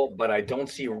very cool, but I don't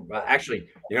see actually,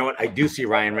 you know what? I do see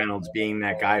Ryan Reynolds being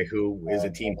that guy who is a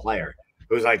team player.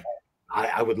 Who's like,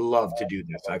 I would love to do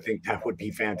this. I think that would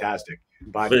be fantastic.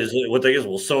 But what thing is,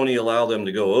 will Sony allow them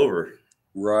to go over?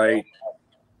 Right.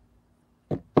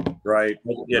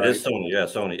 Yeah, it is Sony. Yeah,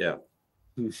 Sony. Yeah.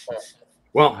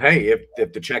 Well, hey,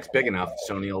 if the check's big enough,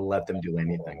 Sony will let them do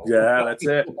anything. Yeah, that's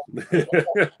it.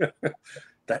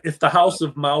 If the House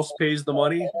of Mouse pays the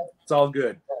money, it's all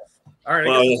good. All right,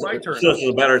 I guess it's my turn. This is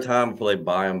a better time before they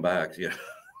buy them back. Yeah.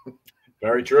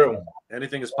 Very true.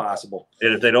 Anything is possible.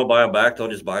 And if they don't buy them back, they'll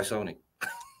just buy Sony.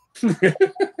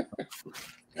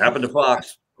 Happened to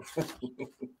Fox.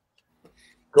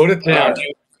 Go to town.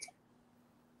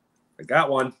 I got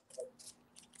one.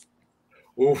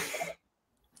 Oof.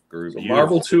 So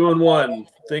Marvel 2-in-1,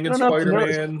 Thing and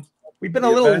Spider-Man. We've been a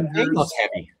little Thanos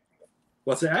heavy.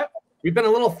 What's that? We've been a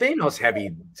little Thanos heavy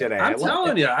today. I'm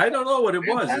telling you, I don't know what it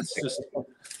was. It's just,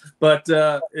 but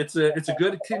it's a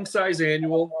good king size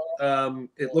annual.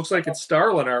 It looks like it's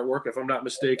Starlin artwork, if I'm not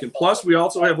mistaken. Plus, we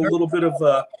also have a little bit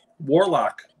of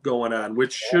Warlock going on,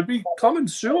 which should be coming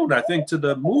soon, I think, to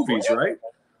the movies, right?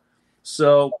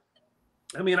 So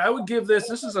I mean, I would give this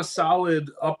is a solid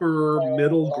upper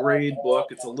middle grade book.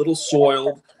 It's a little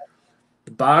soiled.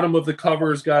 The bottom of the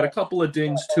cover's got a couple of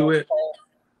dings to it.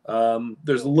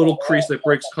 There's a little crease that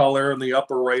breaks color in the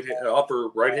upper right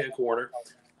hand corner.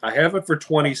 I have it for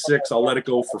 26. I'll let it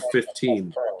go for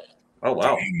 15. Oh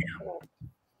wow.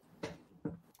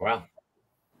 Wow.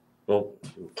 Well,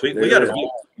 we got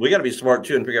to be smart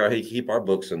too and figure out how to keep our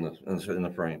books in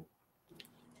the frame.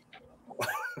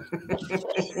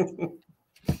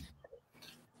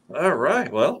 All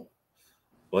right. Well,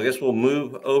 I guess we'll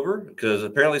move over because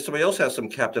apparently somebody else has some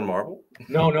Captain Marvel.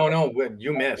 No.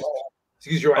 You missed.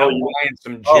 Excuse you. Buying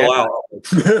some. Oh wow.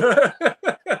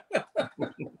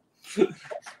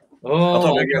 Oh, I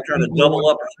thought maybe you're trying to double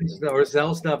up or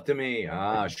sell stuff to me.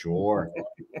 Ah, sure.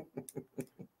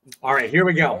 All right, here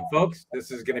we go, folks.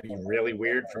 This is going to be really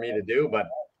weird for me to do, but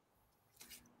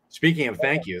speaking of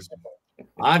thank yous,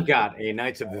 I've got a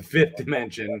Knights of the Fifth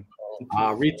Dimension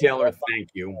retailer thank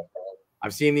you.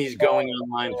 I've seen these going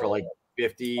online for like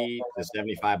 50 to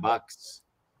 75 bucks.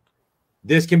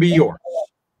 This can be yours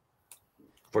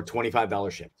for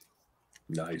 $25 shipped.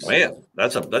 Nice. Man,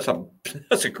 that's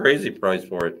a crazy price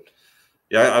for it.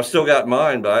 Yeah, I've still got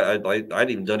mine, but I hadn't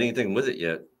even done anything with it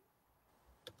yet.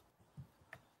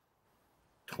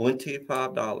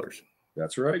 $25.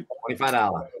 That's right.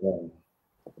 $25.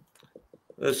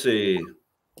 Let's see.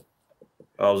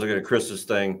 I was looking at Chris's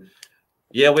thing.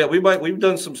 Yeah, we've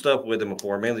done some stuff with him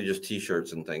before, mainly just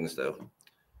T-shirts and things though.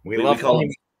 We call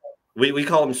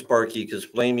him Sparky because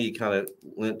Flamey kind of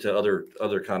lent to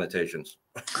other connotations.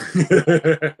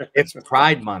 It's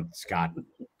Pride Month, Scott.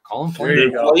 Call him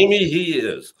Flamey. Flamey he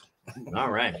is.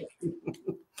 All right.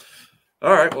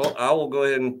 All right. Well, I will go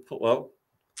ahead and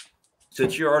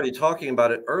since you're already talking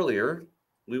about it earlier,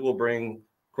 we will bring.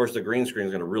 Of course, the green screen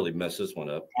is going to really mess this one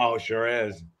up. Oh, sure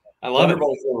is. I love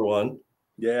Thunderbolt number 1.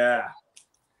 Yeah.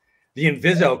 The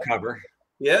Inviso cover.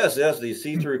 Yes, the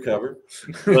see-through cover.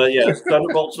 But yes,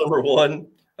 Thunderbolts number 1.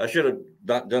 I should have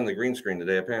not done the green screen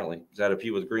today, apparently. Because I had a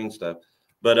few with green stuff.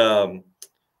 But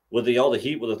with all the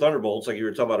heat with the Thunderbolts, like you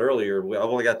were talking about earlier, I've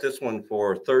only got this one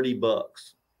for $30.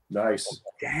 Nice.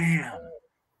 Damn.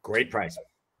 Great price.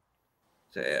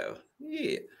 So,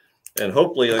 yeah. And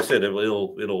hopefully, like I said,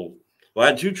 it'll well, I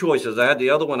had 2 choices. I had the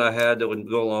other one I had that would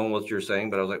go along with what you're saying,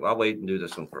 but I was like, well, I'll wait and do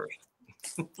this one first.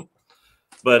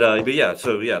 But yeah,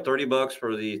 so yeah, $30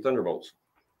 for the Thunderbolts.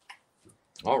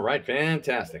 All right,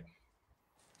 fantastic.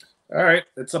 All right,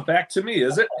 it's back to me,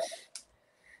 is it?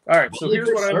 All right, so here's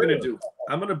what I'm going to do.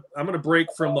 I'm gonna break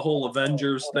from the whole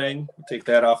Avengers thing. Take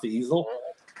that off the easel,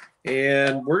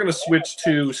 and we're gonna switch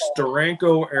to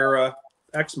Steranko era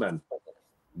X-Men.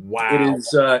 Wow. It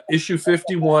is issue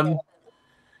 51.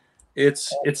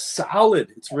 It's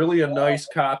solid. It's really a nice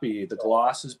copy. The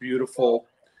gloss is beautiful.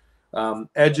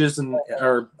 Edges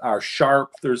are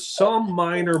sharp. There's some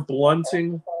minor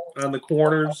blunting on the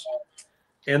corners,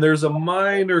 and there's a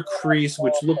minor crease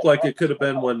which looked like it could have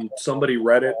been when somebody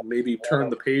read it and maybe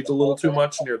turned the page a little too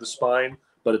much near the spine,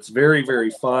 but it's very,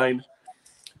 very fine.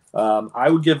 I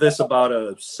would give this about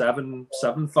a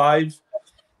 7.5.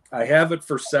 I have it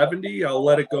for 70. I'll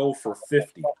let it go for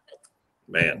 50.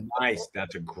 Man, nice.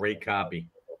 That's a great copy.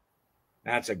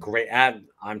 That's a great ad.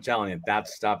 I'm telling you, that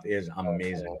stuff is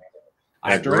amazing.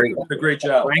 Did a great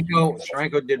job.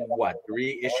 Steranko did what?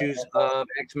 3 issues of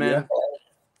X-Men?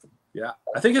 Yeah.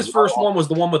 I think his first one was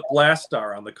the one with Blast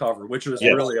Star on the cover, which was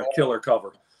really a killer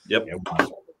cover. Yep.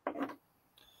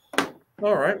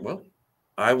 All right. Well,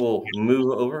 I will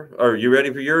move over. Are you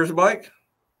ready for yours, Mike?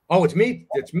 Oh, it's me.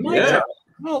 It's me. Yeah.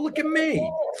 Oh, look at me.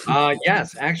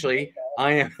 Yes, actually,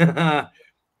 I am.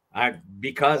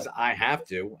 Because I have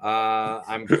to.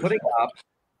 I'm putting up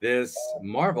this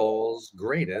Marvel's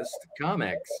Greatest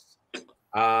Comics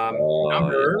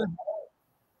number.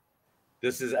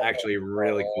 This is actually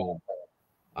really cool.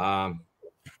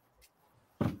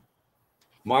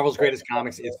 Marvel's Greatest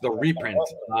Comics. It's the reprint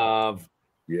of.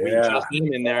 We just had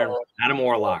him in there, Adam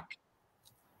Warlock.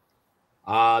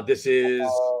 This is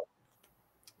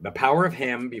the power of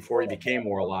him before he became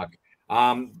Warlock.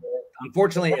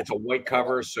 Unfortunately, it's a white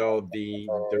cover, so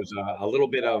there's a little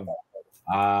bit of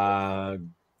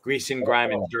grease and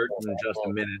grime and dirt in just a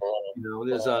minute. You know,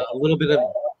 there's a little bit of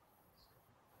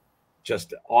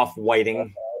just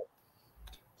off-whiting.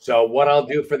 So what I'll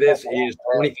do for this is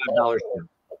 $25.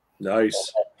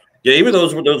 Nice. Yeah, even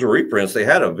those reprints, they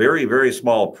had a very, very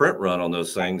small print run on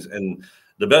those things. And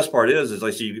the best part is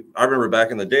like, I remember back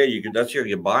in the day, you could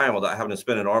buy them without having to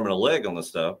spend an arm and a leg on the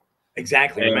stuff.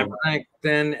 Exactly. Remember back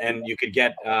then, and you could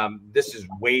get this is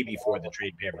way before the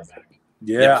trade paperback.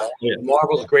 Yeah.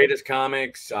 Marvel's Greatest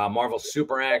Comics, Marvel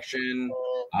Super Action,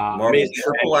 Marvel Amazing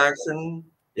Triple Action.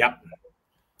 Yep.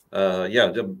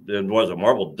 Yeah, it was a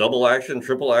Marvel Double Action,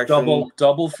 Triple Action,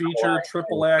 double feature,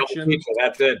 triple action. Double feature,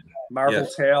 that's it. Marvel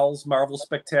Tales, Marvel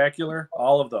Spectacular,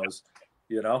 all of those.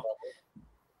 You know.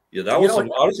 Yeah, that was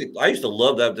honestly. I used to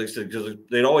love that because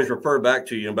they'd always refer back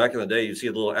to, you know, back in the day, you see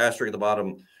a little asterisk at the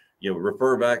bottom, you know,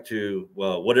 refer back to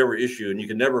whatever issue, and you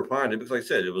could never find it because, like I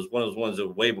said, it was one of those ones that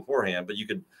was way beforehand, but you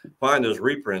could find those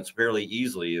reprints fairly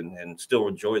easily and still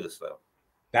enjoy the stuff.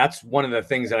 That's one of the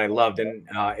things that I loved, and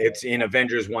it's in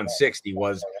Avengers 160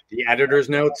 was the editor's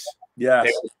notes.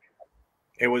 Yes.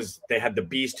 They had the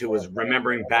Beast who was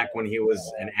remembering back when he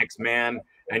was an X-Man,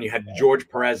 and you had George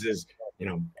Perez's, you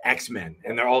know, X-Men,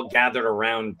 and they're all gathered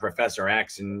around Professor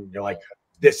X, and you're like,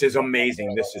 this is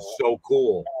amazing, this is so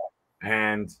cool,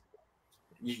 and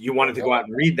you wanted to go out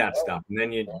and read that stuff, and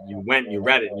then you went and you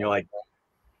read it, and you're like,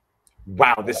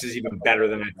 wow, this is even better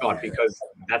than I thought, because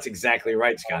that's exactly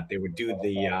right, Scott. They would do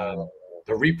the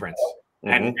reprints,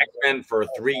 and X-Men for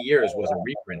 3 years was a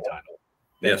reprint title.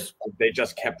 They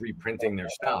just kept reprinting their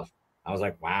stuff. I was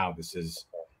like, wow, this is,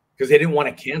 because they didn't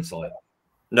want to cancel it.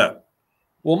 No.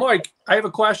 Well, Mike, I have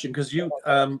a question, because you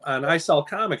on I Sell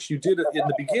Comics, you did in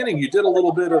the beginning, you did a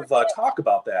little bit of talk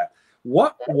about that.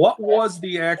 What was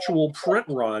the actual print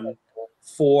run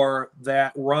for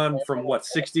that run from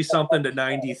 60 something to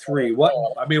 93?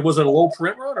 Was it a low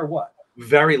print run or what?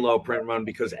 Very low print run,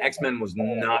 because X-Men was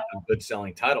not a good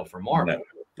selling title for Marvel.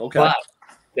 No. Okay. But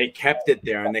they kept it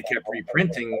there, and they kept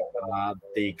reprinting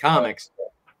the comics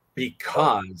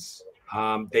because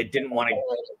they didn't want to.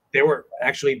 They were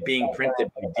actually being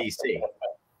printed by DC.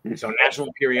 So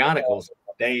National Periodicals,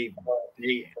 they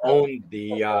owned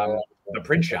the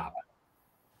print shop.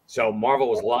 So Marvel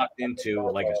was locked into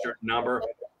like a certain number.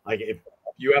 Like, if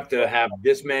you have to have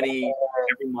this many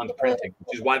every month printing,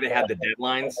 which is why they had the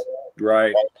deadlines.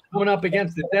 Right. Coming up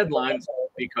against the deadlines,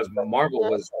 because Marvel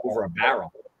was over a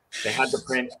barrel. They had to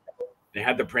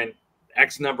print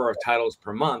X number of titles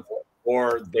per month,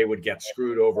 or they would get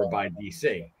screwed over by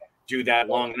DC. Do that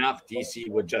long enough, DC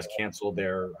would just cancel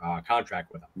their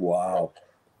contract with them. Wow.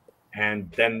 And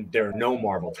then there are no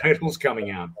Marvel titles coming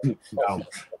out.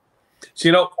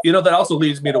 So, you know, that also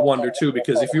leads me to wonder too,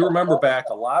 because if you remember back,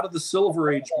 a lot of the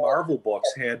Silver Age Marvel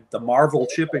books had the Marvel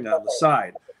chipping on the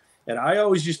side. And I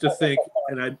always used to think,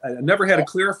 and I never had it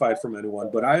clarified from anyone,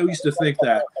 but I used to think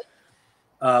that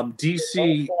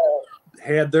DC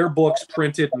had their books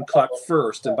printed and cut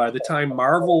first, and by the time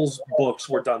Marvel's books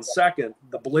were done second,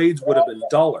 the blades would have been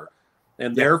duller,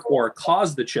 and therefore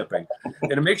caused the chipping.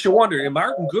 And it makes you wonder. And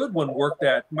Martin Goodman worked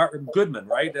at Martin Goodman,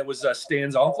 right? That was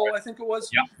Stan's uncle, I think it was.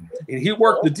 Yeah. And he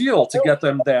worked the deal to get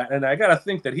them that. And I got to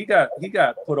think that he got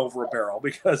put over a barrel,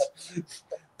 because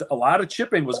a lot of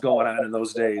chipping was going on in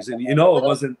those days, and it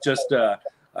wasn't just a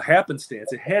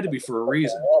happenstance. It had to be for a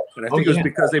reason, and I think it was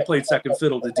because they played second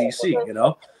fiddle to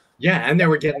DC. Yeah, and they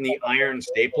were getting the iron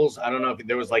staples. I don't know if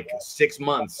there was like 6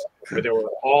 months where they were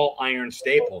all iron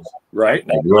staples. Right.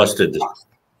 They rusted.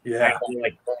 Yeah.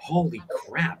 Like, holy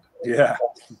crap. Yeah.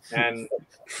 And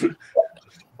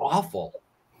awful.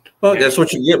 Well, that's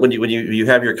what you get when you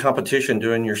have your competition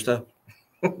doing your stuff.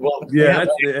 Well, they had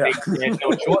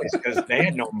no choice, because they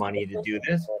had no money to do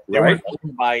this. They weren't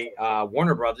owned by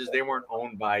Warner Brothers. They weren't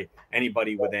owned by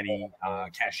anybody with any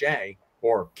cachet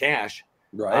or cash.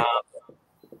 Right.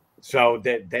 So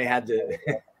they had to,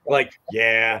 like,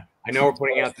 I know we're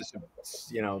putting out this,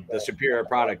 the superior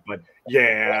product, but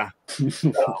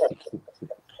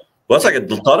Well, it's like a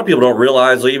lot of people don't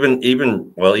realize, even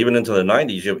into the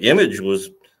 90s, Image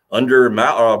was under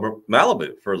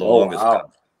Malibu for the longest time.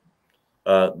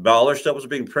 All their stuff was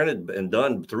being printed and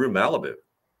done through Malibu,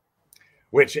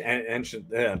 which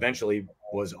eventually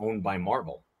was owned by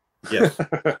Marvel. Yes.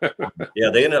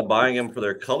 Yeah, they ended up buying him for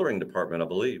their coloring department, I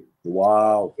believe.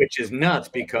 Wow. Which is nuts,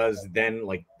 because then,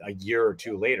 like, a year or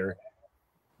two later,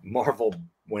 Marvel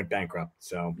went bankrupt.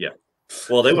 So yeah.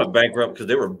 Well, they went bankrupt because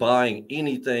they were buying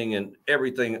anything and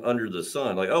everything under the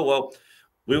sun. Like, oh, well,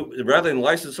 we rather than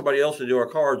license somebody else to do our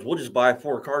cards, we'll just buy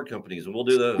 4 card companies and we'll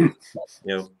do those.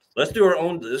 Let's do our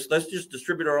own. Let's just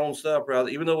distribute our own stuff, rather.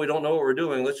 Even though we don't know what we're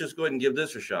doing, let's just go ahead and give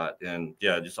this a shot. And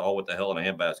just all what the hell in a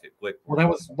handbasket, quick. Well, that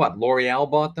was what L'Oreal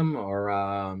bought them,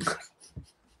 or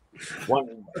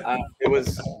one. It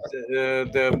was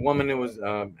the woman who was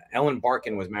Ellen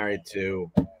Barkin was married to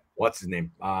what's his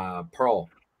name,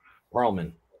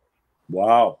 Perlman.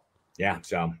 Wow. Yeah.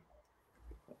 So.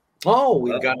 Oh,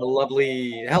 we've got a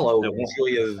lovely hello,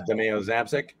 Julia DeMeo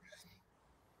Zabsik.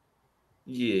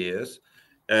 Yes.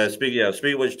 Speaking of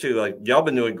which, too, like y'all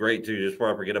been doing great too. Just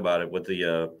before I forget about it, with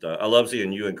the I love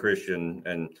seeing you and Christian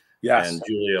and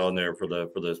Julia on there for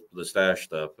the stash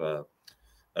stuff.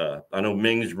 I know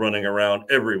Ming's running around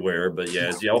everywhere, but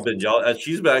yeah,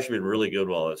 she's actually been really good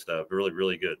with all that stuff. Really,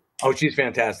 really good. Oh, she's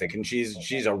fantastic, and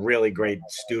she's a really great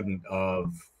student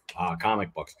of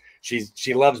comic books.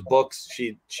 She loves books.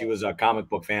 She was a comic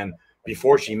book fan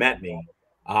before she met me.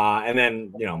 And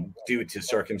then, due to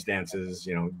circumstances,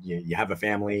 you have a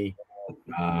family,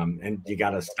 and you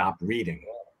got to stop reading.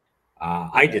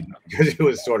 I didn't, because it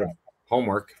was sort of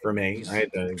homework for me. I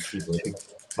had to keep reading.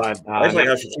 But that's like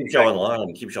how she keeps y'all in line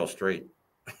and keeps y'all straight.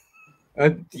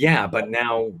 Yeah, but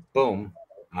now, boom,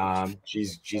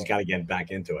 she's got to get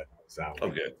back into it. So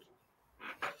okay.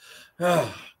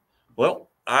 Well,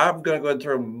 I'm gonna go ahead and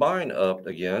throw mine up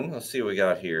again. Let's see what we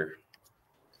got here.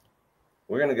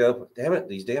 We're going to go, damn it,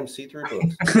 these damn see-through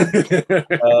books.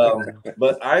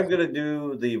 But I'm going to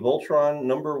do the Voltron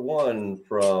 #1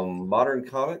 from Modern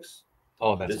Comics.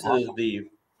 Oh, that's This awesome. is the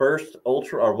first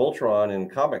Voltron in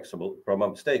comics, if I'm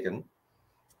not mistaken.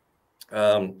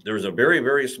 There was a very,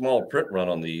 very small print run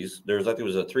on these. I think it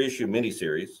was a 3-issue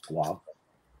miniseries. Wow.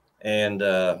 And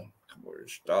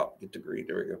stop, get the green.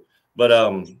 There we go. But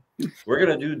we're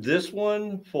going to do this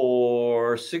one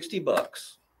for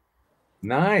 $60.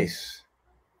 Nice.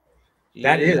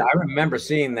 That is, I remember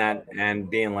seeing that and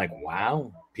being like,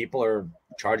 wow, people are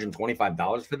charging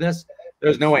 $25 for this.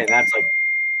 There's no way. That's like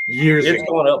years ago. It's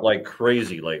going up like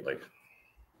crazy lately.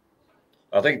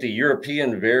 I think the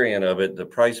European variant of it, the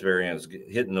price variant is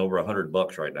hitting over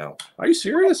 $100 right now. Are you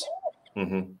serious?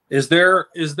 Mm-hmm. Is there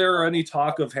any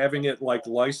talk of having it like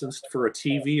licensed for a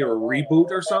TV or a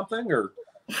reboot or something? Or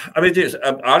I mean,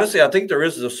 honestly, I think there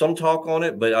is some talk on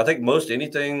it, but I think most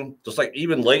anything, just like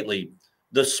even lately,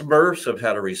 the Smurfs have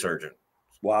had a resurgence.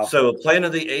 Wow. So Planet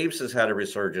of the Apes has had a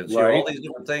resurgence. Right. All these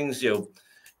different things,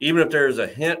 even if there's a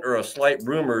hint or a slight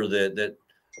rumor that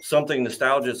something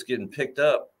nostalgic is getting picked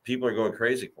up, people are going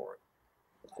crazy for it.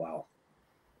 Wow.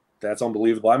 That's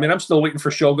unbelievable. I mean, I'm still waiting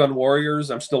for Shogun Warriors.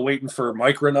 I'm still waiting for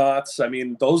Micronauts. I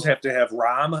mean, those have to have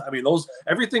ROM. I mean,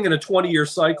 everything in a 20-year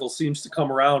cycle seems to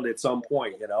come around at some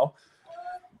point,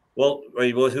 Well,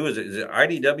 who is it? Is it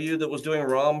IDW that was doing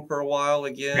ROM for a while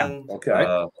again? Yeah.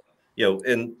 Okay.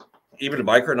 And even the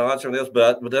Micronauts and this,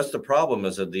 but that's the problem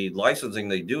is that the licensing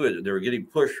they do they're getting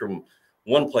pushed from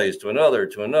one place to another,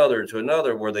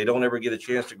 where they don't ever get a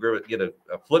chance to get a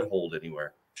foothold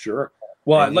anywhere. Sure.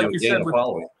 Well, and, like you said,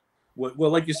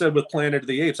 like you said with Planet of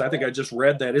the Apes, I think I just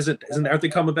read that. Aren't they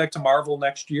coming back to Marvel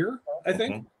next year? I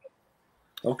think.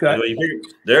 Mm-hmm. Okay.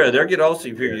 They're getting also.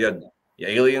 You figure you got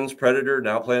Aliens, Predator,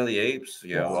 now Planet of the Apes.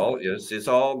 Wow. It's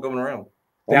all going around.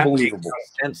 That makes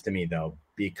sense to me though,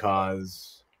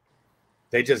 because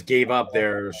they just gave up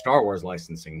their Star Wars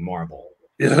licensing, Marvel.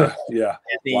 Yeah, yeah.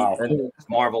 Wow.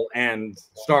 Marvel and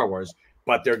Star Wars,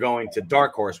 but they're going to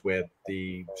Dark Horse with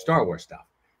the Star Wars stuff.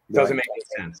 Doesn't make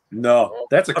any sense. No,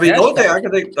 that's a. I mean, the only thing I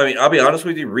can think. I mean, I'll be honest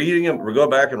with you. We're going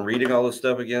back and reading all this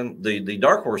stuff again. The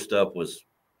Dark Horse stuff was,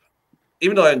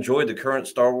 even though I enjoyed the current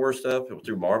Star Wars stuff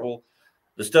through Marvel,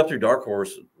 the stuff through Dark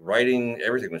Horse, writing,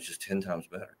 everything was just 10 times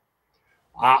better.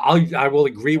 I will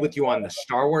agree with you on the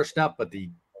Star Wars stuff, but the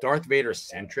Darth Vader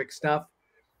centric stuff,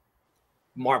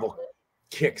 Marvel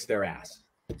kicks their ass.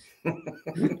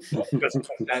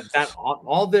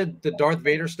 all the Darth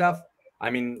Vader stuff. I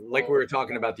mean, like we were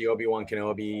talking about the Obi-Wan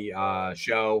Kenobi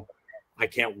show. I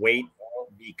can't wait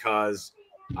because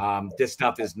this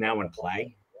stuff is now in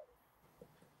play.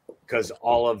 Because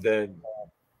all of the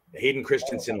Hayden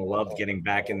Christensen loved getting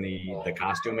back in the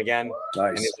costume again. Nice.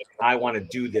 And it's like, I want to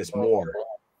do this more.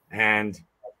 And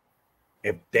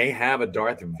if they have a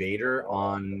Darth Vader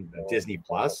on Disney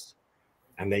Plus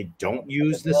and they don't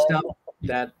use this stuff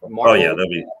that Marvel, oh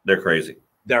yeah, they're crazy.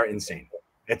 They're insane.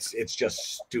 It's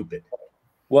just stupid.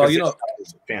 Well,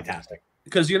 it's fantastic.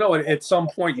 Because at some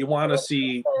point you want to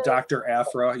see Dr.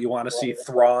 Aphra, you want to see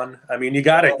Thrawn. I mean, you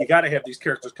gotta have these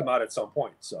characters come out at some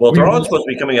point. So well, Thrawn's supposed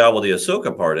to be coming out with the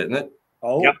Ahsoka part, isn't it?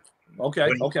 Oh, yep. Okay.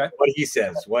 What he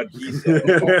says. What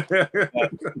that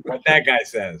guy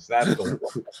says. That's cool.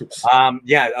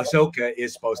 Yeah, Ahsoka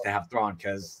is supposed to have Thrawn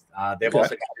because they've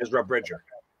also got Ezra Bridger,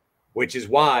 which is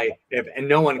why and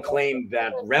no one claimed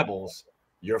that Rebels,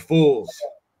 you're fools.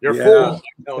 You're fools.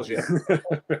 I told you.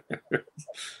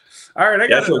 All right,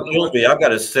 That's what kills me. I've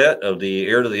got a set of the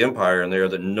Heir to the Empire in there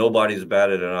that nobody's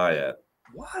batted an eye at.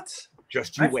 What?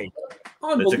 Just you wait.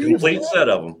 It's a complete set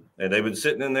of them, and they've been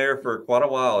sitting in there for quite a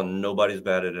while, and nobody's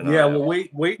batted an eye. Yeah, well,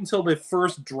 wait until the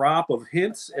first drop of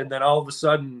hints, and then all of a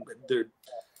sudden,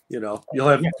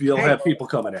 you'll have people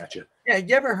coming at you. Yeah,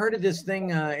 you ever heard of this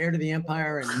thing, Heir to the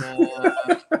Empire? And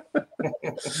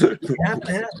you have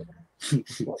to have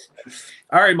it.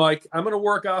 All right, Mike, I'm going to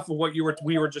work off of what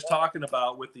we were just talking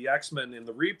about with the X-Men and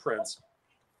the reprints.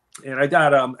 And I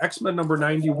got X-Men number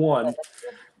 91.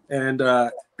 And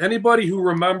anybody who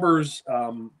remembers,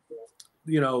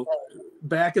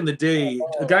 back in the day,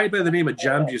 a guy by the name of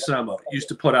John Buscema used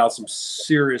to put out some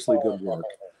seriously good work.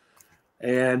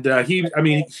 And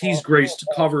he's graced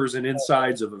covers and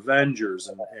insides of Avengers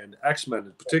and X-Men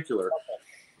in particular.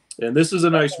 And this is a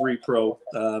nice reprint,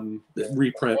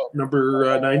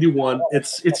 number 91.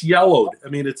 It's yellowed. I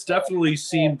mean, it's definitely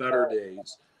seen better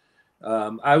days.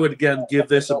 I would, again, give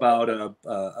this about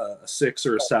a 6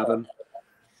 or a 7.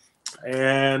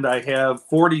 And I have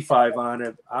 45 on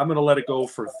it. I'm going to let it go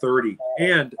for 30.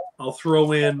 And I'll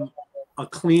throw in a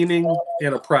cleaning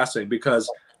and a pressing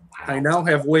because I now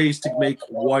have ways to make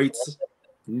whites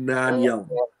non-young,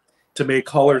 to make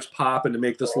colors pop and to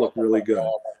make this look really good.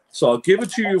 So I'll give it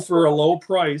to you for a low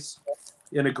price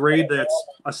in a grade that's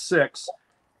a 6,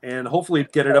 and hopefully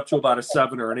get it up to about a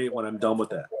 7 or an 8 when I'm done with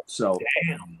that. So,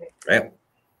 damn.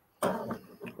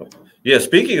 Yeah.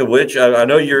 Speaking of which, I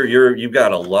know you've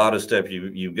got a lot of stuff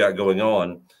you've got going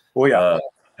on. Oh yeah.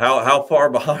 How far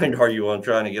behind are you on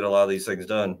trying to get a lot of these things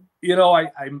done? I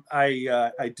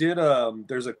did.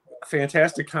 There's a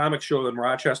fantastic comic show in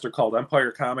Rochester called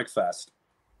Empire Comic Fest.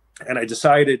 And I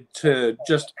decided to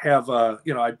just have I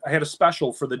had a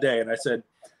special for the day, and I said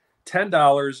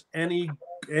 $10,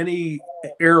 any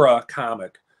era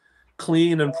comic,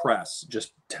 clean and press,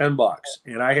 just $10.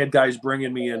 And I had guys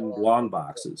bringing me in long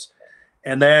boxes,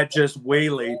 and that just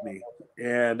waylaid me.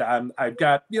 And I've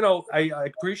got,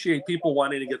 I appreciate people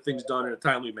wanting to get things done in a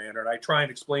timely manner, and I try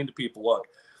and explain to people, look,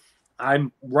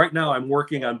 I'm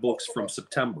working on books from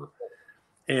September,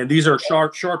 and these are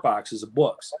short boxes of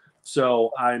books.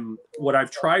 So what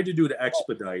I've tried to do to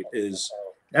expedite is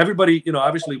everybody,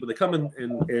 obviously when they come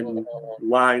in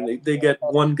line, they get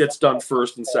one gets done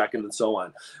first and second and so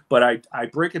on. But I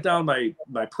break it down my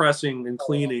pressing and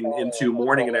cleaning into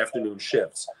morning and afternoon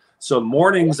shifts. So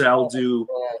mornings I'll do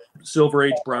Silver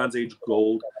Age, Bronze Age,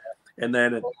 Gold. And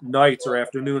then at nights or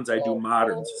afternoons I do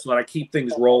moderns so that I keep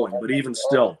things rolling. But even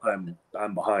still, I'm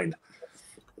behind.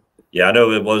 Yeah, I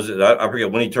know it was. I forget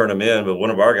when he turned them in, but one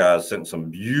of our guys sent some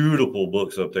beautiful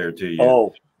books up there to you.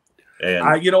 Oh,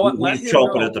 and you know what? He's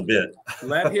chomping at the bit.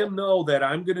 Let him know that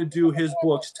I'm going to do his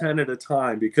books 10 at a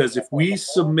time, because if we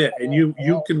submit, and you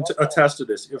can attest to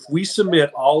this, if we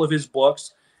submit all of his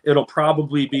books, it'll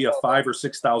probably be a $5,000 or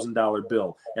 $6,000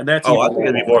 bill, and that's I think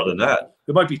it'd be more than that.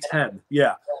 It might be 10.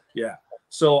 Yeah.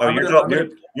 So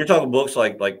you're talking books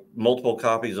like multiple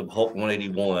copies of Hulk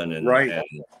 181 and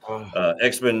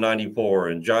X-Men 94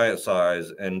 and Giant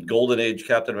Size and Golden Age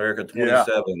Captain America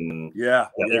 27. Yeah.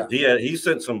 He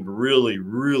sent some really,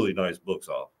 really nice books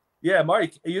off. Yeah,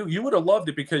 Mike, you would have loved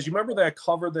it, because you remember that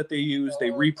cover that they used? They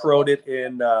reproed it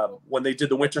in when they did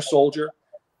the Winter Soldier.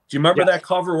 Do you remember that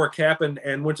cover where Cap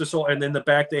and Winter Soldier, and then the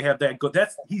back they have that?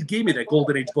 He gave me that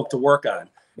Golden Age book to work on.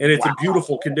 And it's in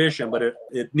beautiful condition, but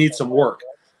it needs some work.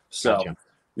 So, Gotcha.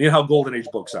 You know how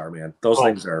GoldenAge books are, man. Those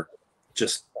things are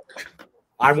just...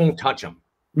 I won't touch them.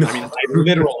 I mean, I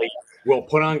literally will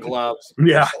put on gloves.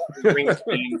 Yeah. And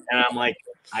I'm like,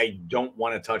 I don't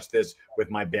want to touch this with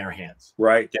my bare hands.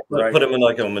 Right. Put them in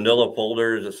like a manila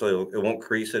folder so it won't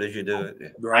crease it as you do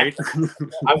it. Right.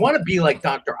 I want to be like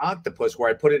Dr. Octopus, where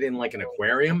I put it in like an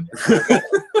aquarium.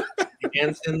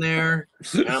 Hands in there,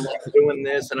 and I'm like doing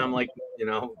this, and I'm like,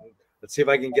 let's see if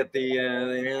I can get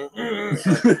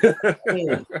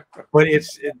but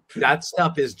that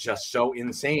stuff is just so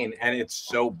insane, and it's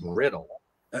so brittle.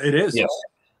 It is. Yes.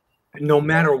 No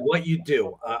matter what you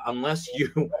do, unless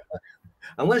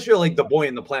you're like the boy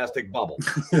in the plastic bubble,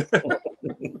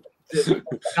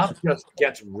 stuff just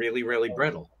gets really, really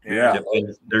brittle. Yeah.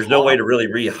 There's no way to really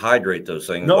rehydrate those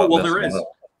things. No, well, there is.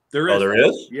 There is. Oh, there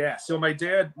is? Yeah. So my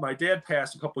dad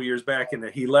passed a couple years back, and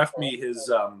he left me his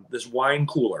this wine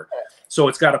cooler. So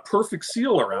it's got a perfect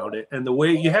seal around it, and the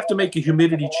way you have to make a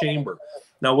humidity chamber.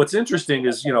 Now, what's interesting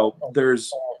is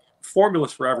there's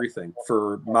formulas for everything,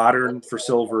 for modern, for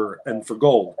silver, and for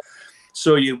gold.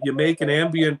 So you make an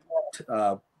ambient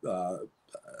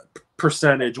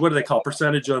percentage. What do they call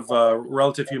percentage of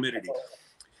relative humidity?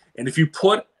 And if you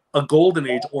put a Golden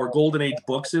Age or Golden Age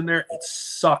books in there, it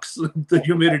sucks the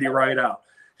humidity right out,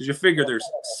 because you figure there's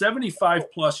 75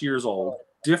 plus years old,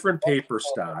 different paper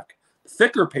stock,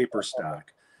 thicker paper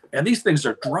stock, and these things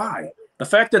are dry. The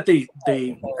fact that they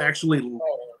had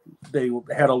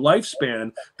a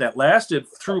lifespan that lasted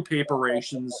through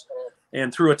paperations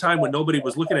and through a time when nobody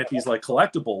was looking at these like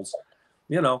collectibles,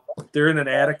 you know, they're in an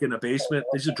attic in a basement.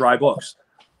 These are dry books,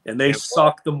 and they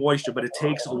suck the moisture, but it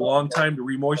takes a long time to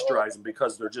re-moisturize them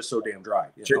because they're just so damn dry.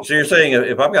 So you're saying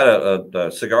if I've got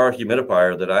a cigar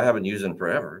humidifier that I haven't used in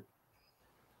forever.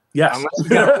 Yes.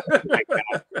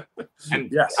 And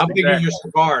yes, how big are your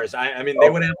cigars? I mean, they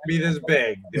would have to be this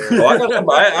big.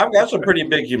 Well, I've got some pretty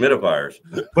big humidifiers.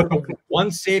 But the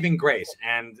one saving grace,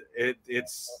 and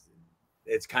it's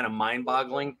kind of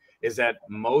mind-boggling, is that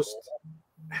most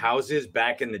houses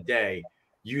back in the day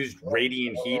used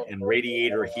radiant heat and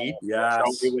radiator heat. Yes.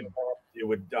 So it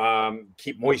would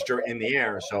keep moisture in the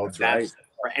air. So that's right.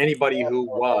 For anybody who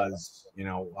was,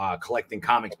 collecting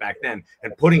comics back then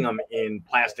and putting them in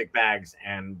plastic bags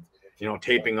and,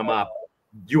 taping them up,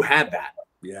 you had that.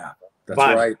 Yeah, that's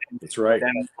right. That's right.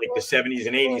 Then like the 70s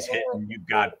and 80s hit and you've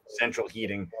got central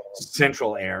heating,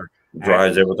 central air.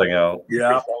 Dries everything out.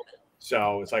 Yeah.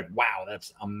 So it's like, wow,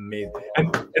 that's amazing.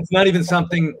 And it's not even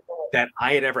something that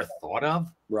I had ever thought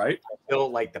of. Right.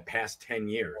 Until like the past 10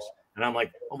 years. And I'm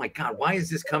like, oh my God, why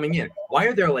is this coming in? Why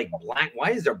are there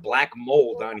why is there black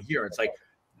mold on here? It's like,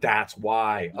 that's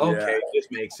why. Okay, this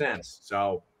makes sense.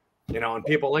 So, and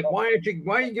people are like, why are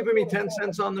you giving me 10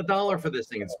 cents on the dollar for this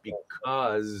thing? It's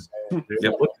because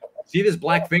see this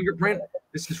black fingerprint?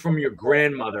 This is from your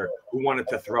grandmother who wanted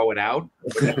to throw it out.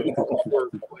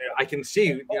 I can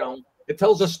see, it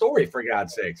tells a story, for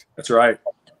God's sakes. That's right.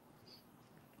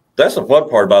 That's the fun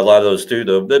part about a lot of those too,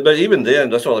 though. But even then,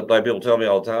 that's what like people tell me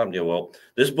all the time. Well,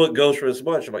 this book goes for this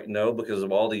much. I'm like, no, because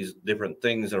of all these different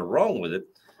things that are wrong with it.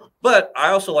 But I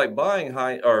also like buying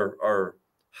normally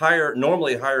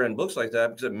higher end books like that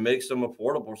because it makes them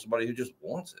affordable for somebody who just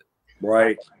wants it.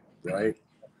 Right. Right.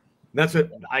 That's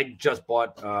what I just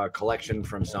bought a collection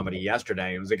from somebody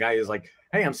yesterday. It was a guy who's like,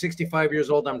 hey, I'm 65 years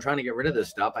old. I'm trying to get rid of this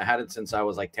stuff. I had it since I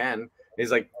was like 10.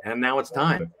 He's like, and now it's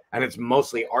time. And it's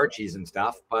mostly Archies and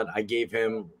stuff. But I gave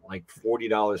him like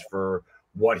 $40 for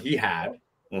what he had.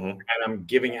 Mm-hmm. And I'm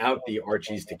giving out the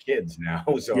Archies to kids now.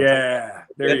 So yeah,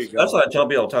 there you go. That's what I tell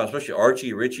people all the time, especially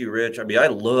Archie, Richie Rich. I mean, I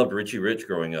loved Richie Rich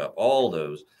growing up, all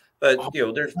those. But,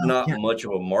 there's not much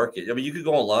of a market. I mean, you could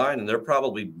go online and they're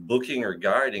probably booking or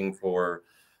guiding for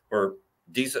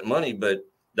decent money. But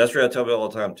that's what I tell people all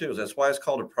the time, too. Is that's why it's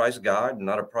called a price guide and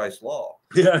not a price law.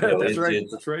 Yeah, that's right.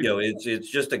 That's right.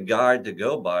 It's just a guide to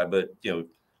go by. But,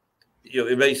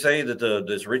 it may say that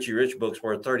this Richie Rich book's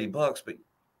worth $30, but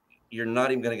you're not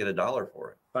even going to get $1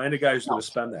 for it. Find a guy who's going to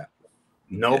spend that.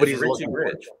 Nobody's Richie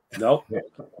Rich. No.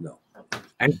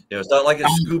 And it's not like a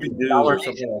Scooby-Doo or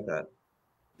something like that.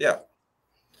 Yeah.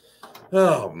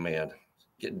 Oh man,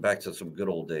 getting back to some good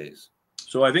old days.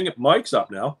 So I think Mike's up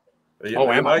now.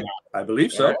 Am I? I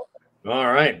believe so.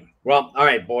 All right. Well, all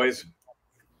right, boys.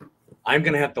 I'm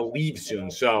gonna have to leave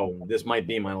soon, so this might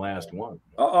be my last one.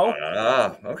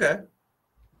 Okay.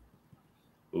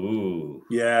 Ooh.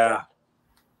 Yeah.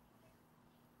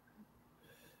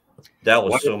 That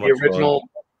was so much fun.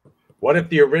 What if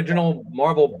the original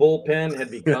Marvel bullpen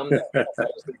had become the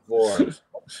Fantastic Four?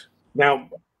 Now,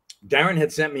 Darren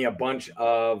had sent me a bunch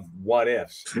of what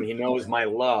ifs, and he knows my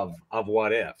love of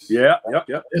what ifs. Yeah,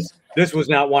 yep. This was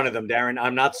not one of them, Darren.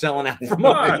 I'm not selling out for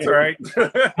more. That's right.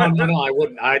 No, I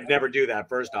wouldn't. I'd never do that,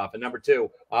 first off. And number two,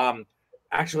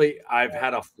 actually, I've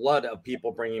had a flood of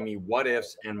people bringing me what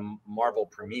ifs and Marvel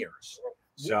premieres.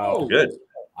 So good.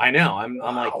 I know. I'm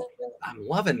like, I'm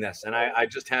loving this. And I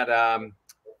just had a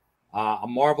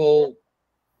Marvel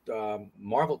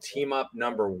Team Up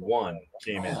 #1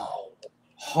 came in.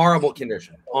 Horrible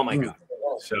condition. Oh my God.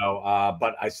 So,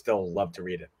 but I still love to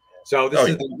read it. So this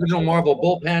is the original Marvel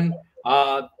bullpen.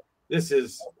 This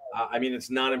is, it's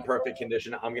not in perfect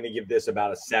condition. I'm going to give this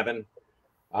about a 7.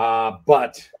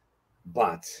 But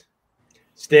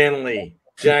Stan Lee,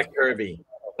 Jack Kirby,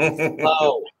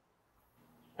 Flo,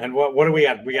 and what do we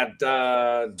got? We got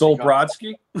Sol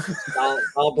Brodsky.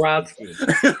 Sol Brodsky.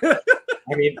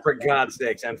 For God's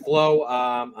sakes. And Flo,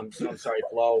 I'm sorry,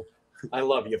 Flo. I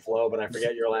love you, Flo, but I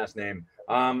forget your last name.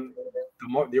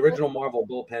 The original Marvel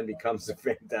bullpen becomes the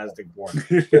Fantastic Four.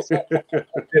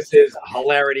 This is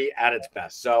hilarity at its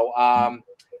best. So I'm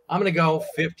going to go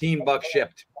 $15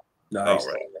 shipped. Nice.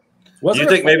 All right. Do you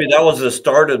think maybe that was the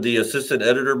start of the assistant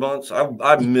editor months?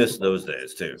 I miss those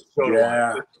days too. So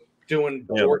yeah. Doing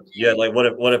like what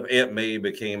if Aunt May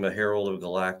became a Herald of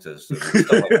Galactus and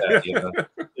stuff like that,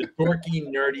 the dorky,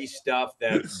 nerdy stuff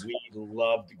that we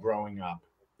loved growing up.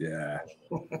 Yeah.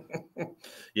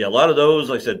 Yeah, a lot of those,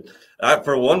 like I said,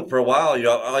 for a while,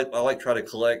 I like try to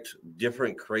collect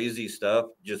different crazy stuff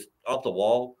just off the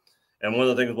wall. And one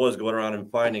of the things was going around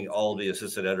and finding all the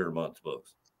assistant editor month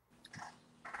books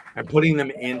and putting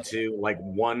them into like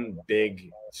one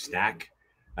big stack.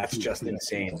 That's just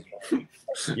insane.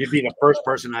 You'd be the first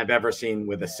person I've ever seen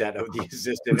with a set of the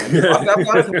assistant. I've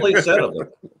got a complete set of them.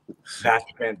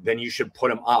 Then you should put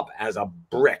them up as a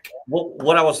brick. Well,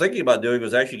 what I was thinking about doing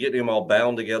was actually getting them all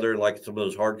bound together in like some of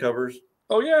those hardcovers.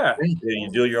 Oh yeah. You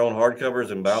do your own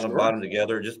hardcovers and bind them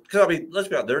together. Just because, I mean, let's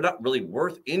be honest, they're not really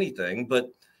worth anything,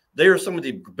 but they are some of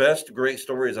the best, great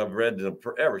stories I've read in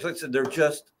forever. So like I said,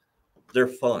 they're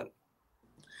fun.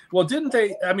 Well, didn't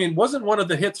they? I mean, wasn't one of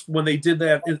the hits when they did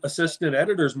that Assistant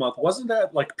Editors Month? Wasn't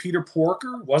that like Peter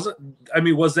Porker? Was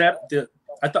that?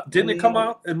 I thought, didn't it come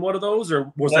out in one of those,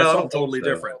 or was that something totally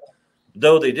different?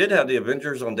 Though they did have the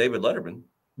Avengers on David Letterman.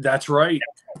 That's right.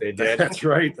 They did. That's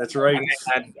right. That's right. And they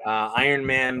had, Iron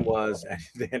Man was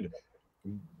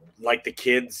like the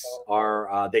kids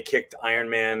are. They kicked Iron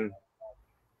Man.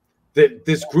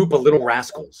 This group of little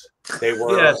rascals. They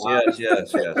were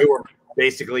yes. They were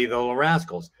basically the little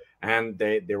rascals, and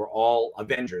they were all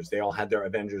Avengers. They all had their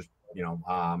Avengers,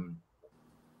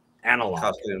 analog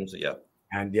Costumes,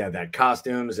 and that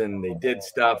costumes, and they did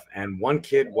stuff. And one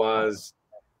kid was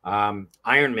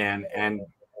Iron Man, and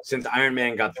since Iron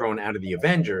Man got thrown out of the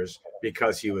Avengers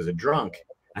because he was a drunk,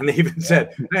 and they even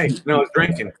said, "Hey, no,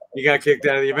 drinking. You got kicked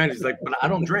out of the Avengers." He's like, "But I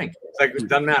don't drink." It's like, it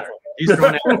doesn't matter. He's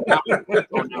thrown out.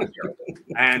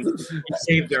 And he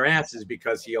saved their asses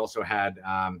because he also had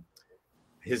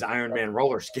his Iron Man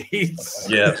roller skates.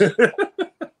 Yeah.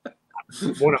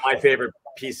 One of my favorite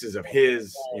pieces of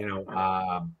his,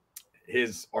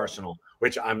 his arsenal,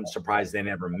 which I'm surprised they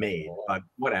never made, but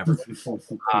whatever, in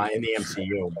the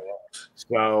MCU.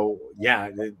 So yeah,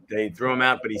 they threw him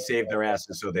out, but he saved their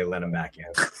asses, so they let him back in.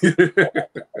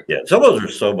 Yeah, some of those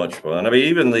are so much fun. I mean,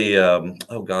 even the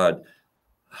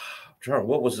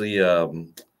what was the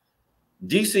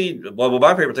DC? Well,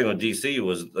 my favorite thing with DC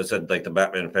was, I said, like the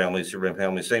Batman family, Superman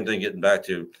family, same thing. Getting back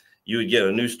to, you would get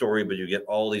a new story, but you get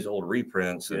all these old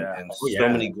reprints and so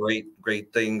many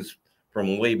great things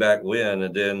from way back when.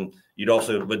 And then you'd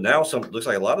also, but now looks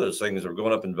like a lot of those things are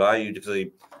going up in value because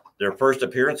their first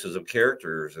appearances of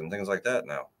characters and things like that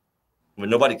now. I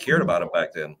mean, nobody cared about it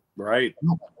back then. Right.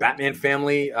 Batman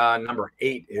family number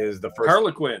 8 is the first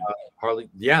Harlequin.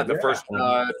 First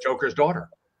Joker's daughter.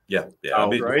 Yeah. Oh,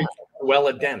 right. Well,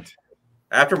 a dent.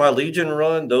 After my Legion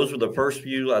run, those were the first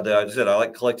few. I said I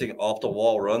like collecting off the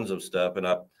wall runs of stuff, and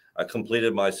I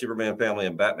completed my Superman family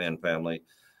and Batman family.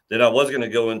 Then I was going to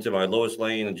go into my Lois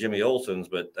Lane and Jimmy Olsen's,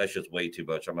 but that's just way too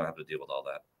much. I'm gonna have to deal with all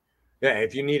that. Yeah,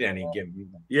 if you need any, give me.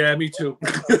 Yeah, me too.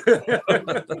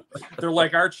 They're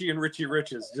like Archie and Richie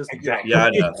Riches. Just exactly. Yeah, I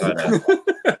know.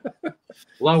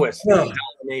 Lois,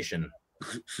 Nation.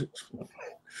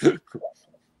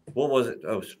 What was it?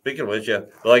 Oh, speaking of which,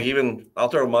 like even I'll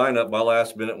throw mine up. My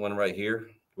last minute one right here.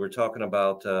 We're talking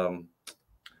about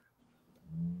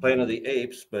Planet of the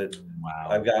Apes, but wow,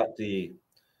 I've got the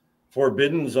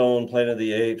Forbidden Zone Planet of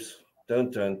the Apes.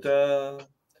 Dun dun dun.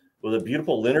 With a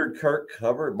beautiful Leonard Kirk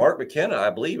cover. Mark McKenna, I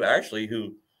believe, actually,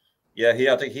 I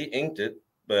think he inked it.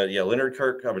 But yeah, Leonard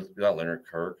Kirk covered, not Leonard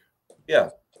Kirk. Yeah.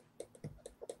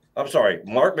 I'm sorry.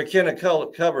 Mark McKenna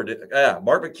covered it.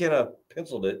 Mark McKenna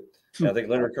penciled it. I think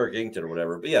Leonard Kirk inked it or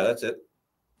whatever. But yeah, that's it.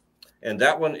 And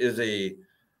that one is a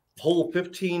whole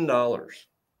 $15.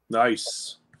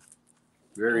 Nice.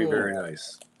 Very, very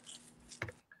nice.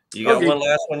 You got one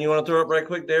last one you want to throw up right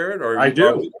quick, Darren? Or I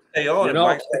do. Stay on. If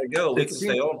Mike's got to go, we can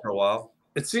stay on for a while.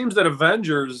 It seems that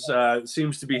Avengers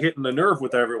seems to be hitting the nerve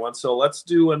with everyone. So let's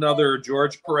do another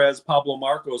George Perez, Pablo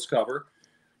Marcos cover.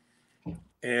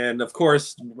 And of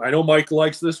course, I know Mike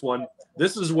likes this one.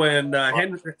 This is when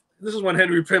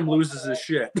Henry Pym loses his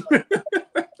shit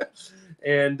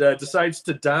and decides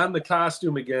to don the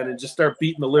costume again and just start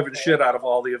beating the living shit out of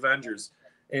all the Avengers.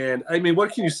 And I mean,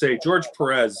 what can you say? George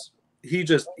Perez, he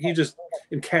just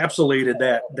encapsulated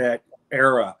that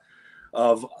era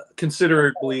of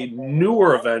considerably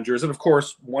newer Avengers, and of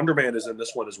course, Wonder Man is in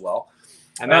this one as well.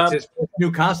 And that's his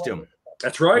new costume.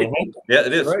 That's right. Yeah,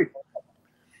 it is. Right.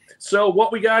 So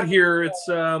what we got here,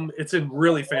 it's in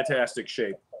really fantastic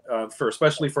shape,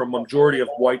 especially for a majority of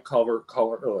white color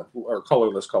or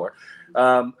colorless color.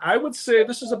 I would say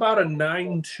this is about a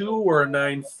 9.2 or a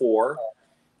 9.4.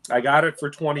 I got it for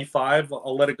 25.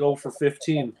 I'll let it go for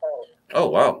 15. Oh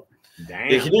wow! Damn.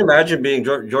 Yeah, can you imagine being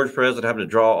George Perez and having to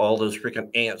draw all those freaking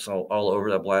ants all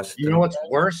over that blast? You know what's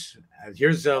worse?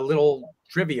 Here's a little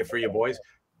trivia for you boys.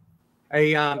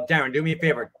 Hey, Darren, do me a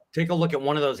favor. Take a look at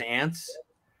one of those ants.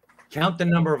 Count the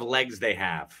number of legs they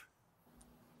have.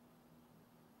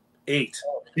 8.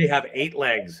 They have 8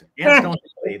 legs. Ants don't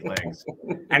have 8 legs.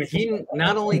 And he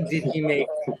not only did he make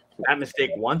that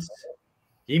mistake once,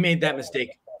 he made that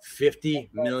mistake 50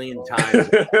 million times.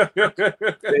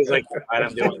 He's like, all right,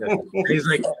 I'm doing this. He's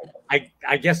like,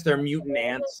 I guess they're mutant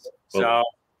ants. So,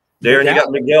 Darren, you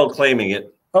got Miguel claiming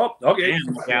it. Oh, okay.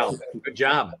 damn, Miguel, good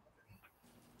job.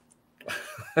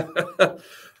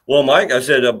 Well, Mike, I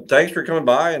said thanks for coming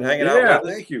by and hanging out Yeah, with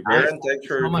us. thank you. Darren, thanks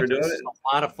for So much. doing This it. is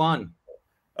a lot of fun.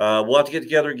 We'll have to get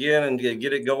together again and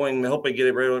get it going. Hopefully get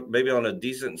it maybe on a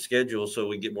decent schedule so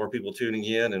we get more people tuning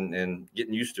in and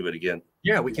getting used to it again.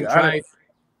 Yeah, we can Got try. it.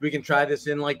 We can try this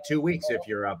in like 2 weeks if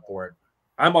you're up for it.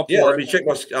 I'm up Yeah, for let me it. check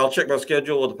I'll check my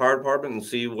schedule with the fire department and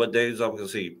see what days I'm going to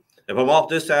see. If I'm off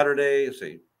this Saturday, let's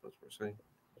see. What's we're saying?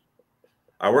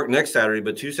 I work next Saturday,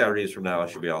 but 2 Saturdays from now I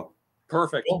should be off.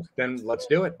 Perfect. Cool. Then let's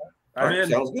do it. All right,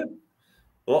 sounds good.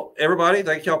 Well, everybody,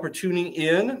 thank y'all for tuning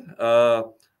in.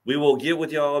 We will get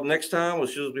with y'all next time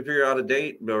as soon as we figure out a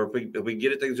date, or if we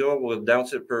get it things going, we'll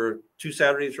announce it for 2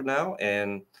 Saturdays from now.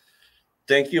 And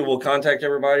thank you. We'll contact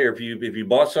everybody. Or if you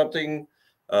bought something,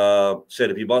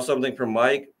 if you bought something from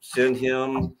Mike, send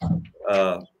him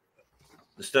the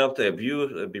stuff that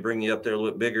View be bringing you up there a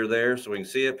little bit bigger there so we can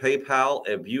see it.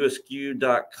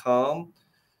 PayPal@viewaskew.com.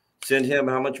 Send him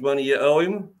how much money you owe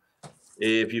him.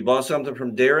 If you bought something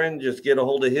from Darren, just get a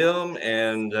hold of him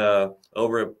and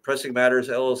over at Pressing Matters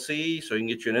LLC so he can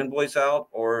get you an invoice out,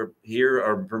 or here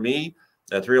or for me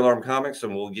at 3 Alarm Comics,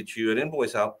 and we'll get you an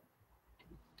invoice out.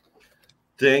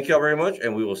 Thank y'all very much,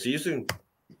 and we will see you soon.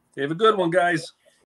 Have a good one, guys.